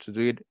to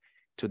do it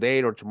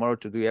today or tomorrow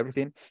to do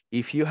everything.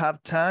 If you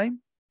have time,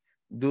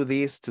 do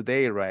this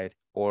today, right?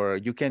 Or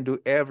you can do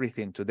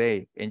everything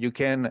today, and you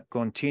can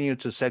continue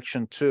to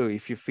section 2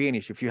 if you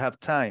finish, if you have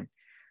time.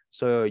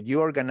 So you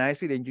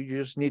organize it, and you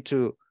just need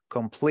to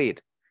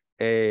complete.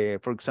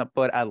 For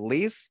example, at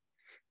least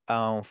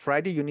on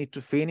Friday, you need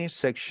to finish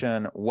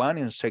section 1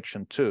 and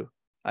section 2.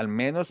 Al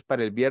menos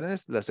para el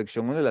viernes, la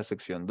sección 1 y la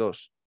sección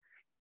 2.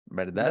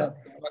 ¿Verdad?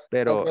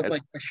 Pero, that was my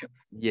question.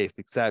 Yes,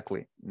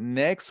 exactly.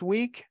 Next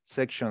week,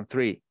 section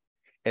 3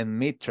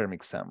 and midterm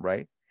exam,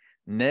 right?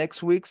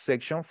 Next week,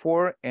 section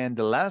 4, and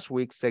the last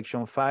week,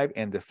 section 5,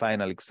 and the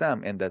final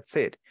exam, and that's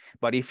it.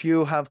 But if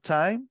you have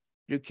time,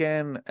 you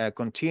can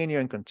continue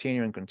and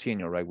continue and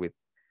continue, right, with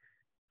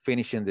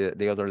finishing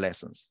the other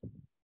lessons,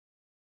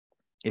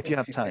 if you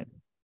have time.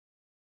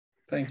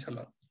 Thanks a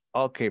lot.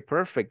 Okay,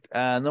 perfect.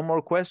 No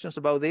more questions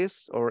about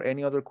this, or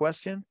any other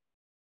question?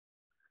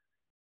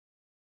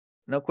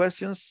 No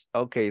questions?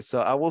 Okay, so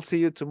I will see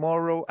you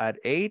tomorrow at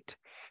 8,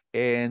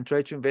 and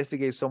try to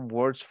investigate some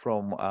words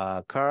from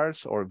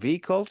cars or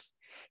vehicles,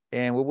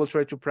 and we will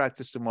try to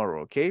practice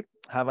tomorrow, okay?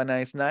 Have a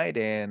nice night,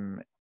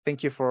 and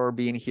thank you for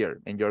being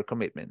here and your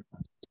commitment.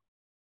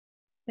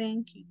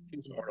 Thank you.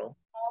 Tomorrow.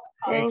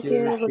 Thank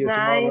you. Good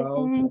night.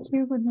 Thank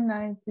you. Good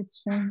night,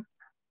 teacher.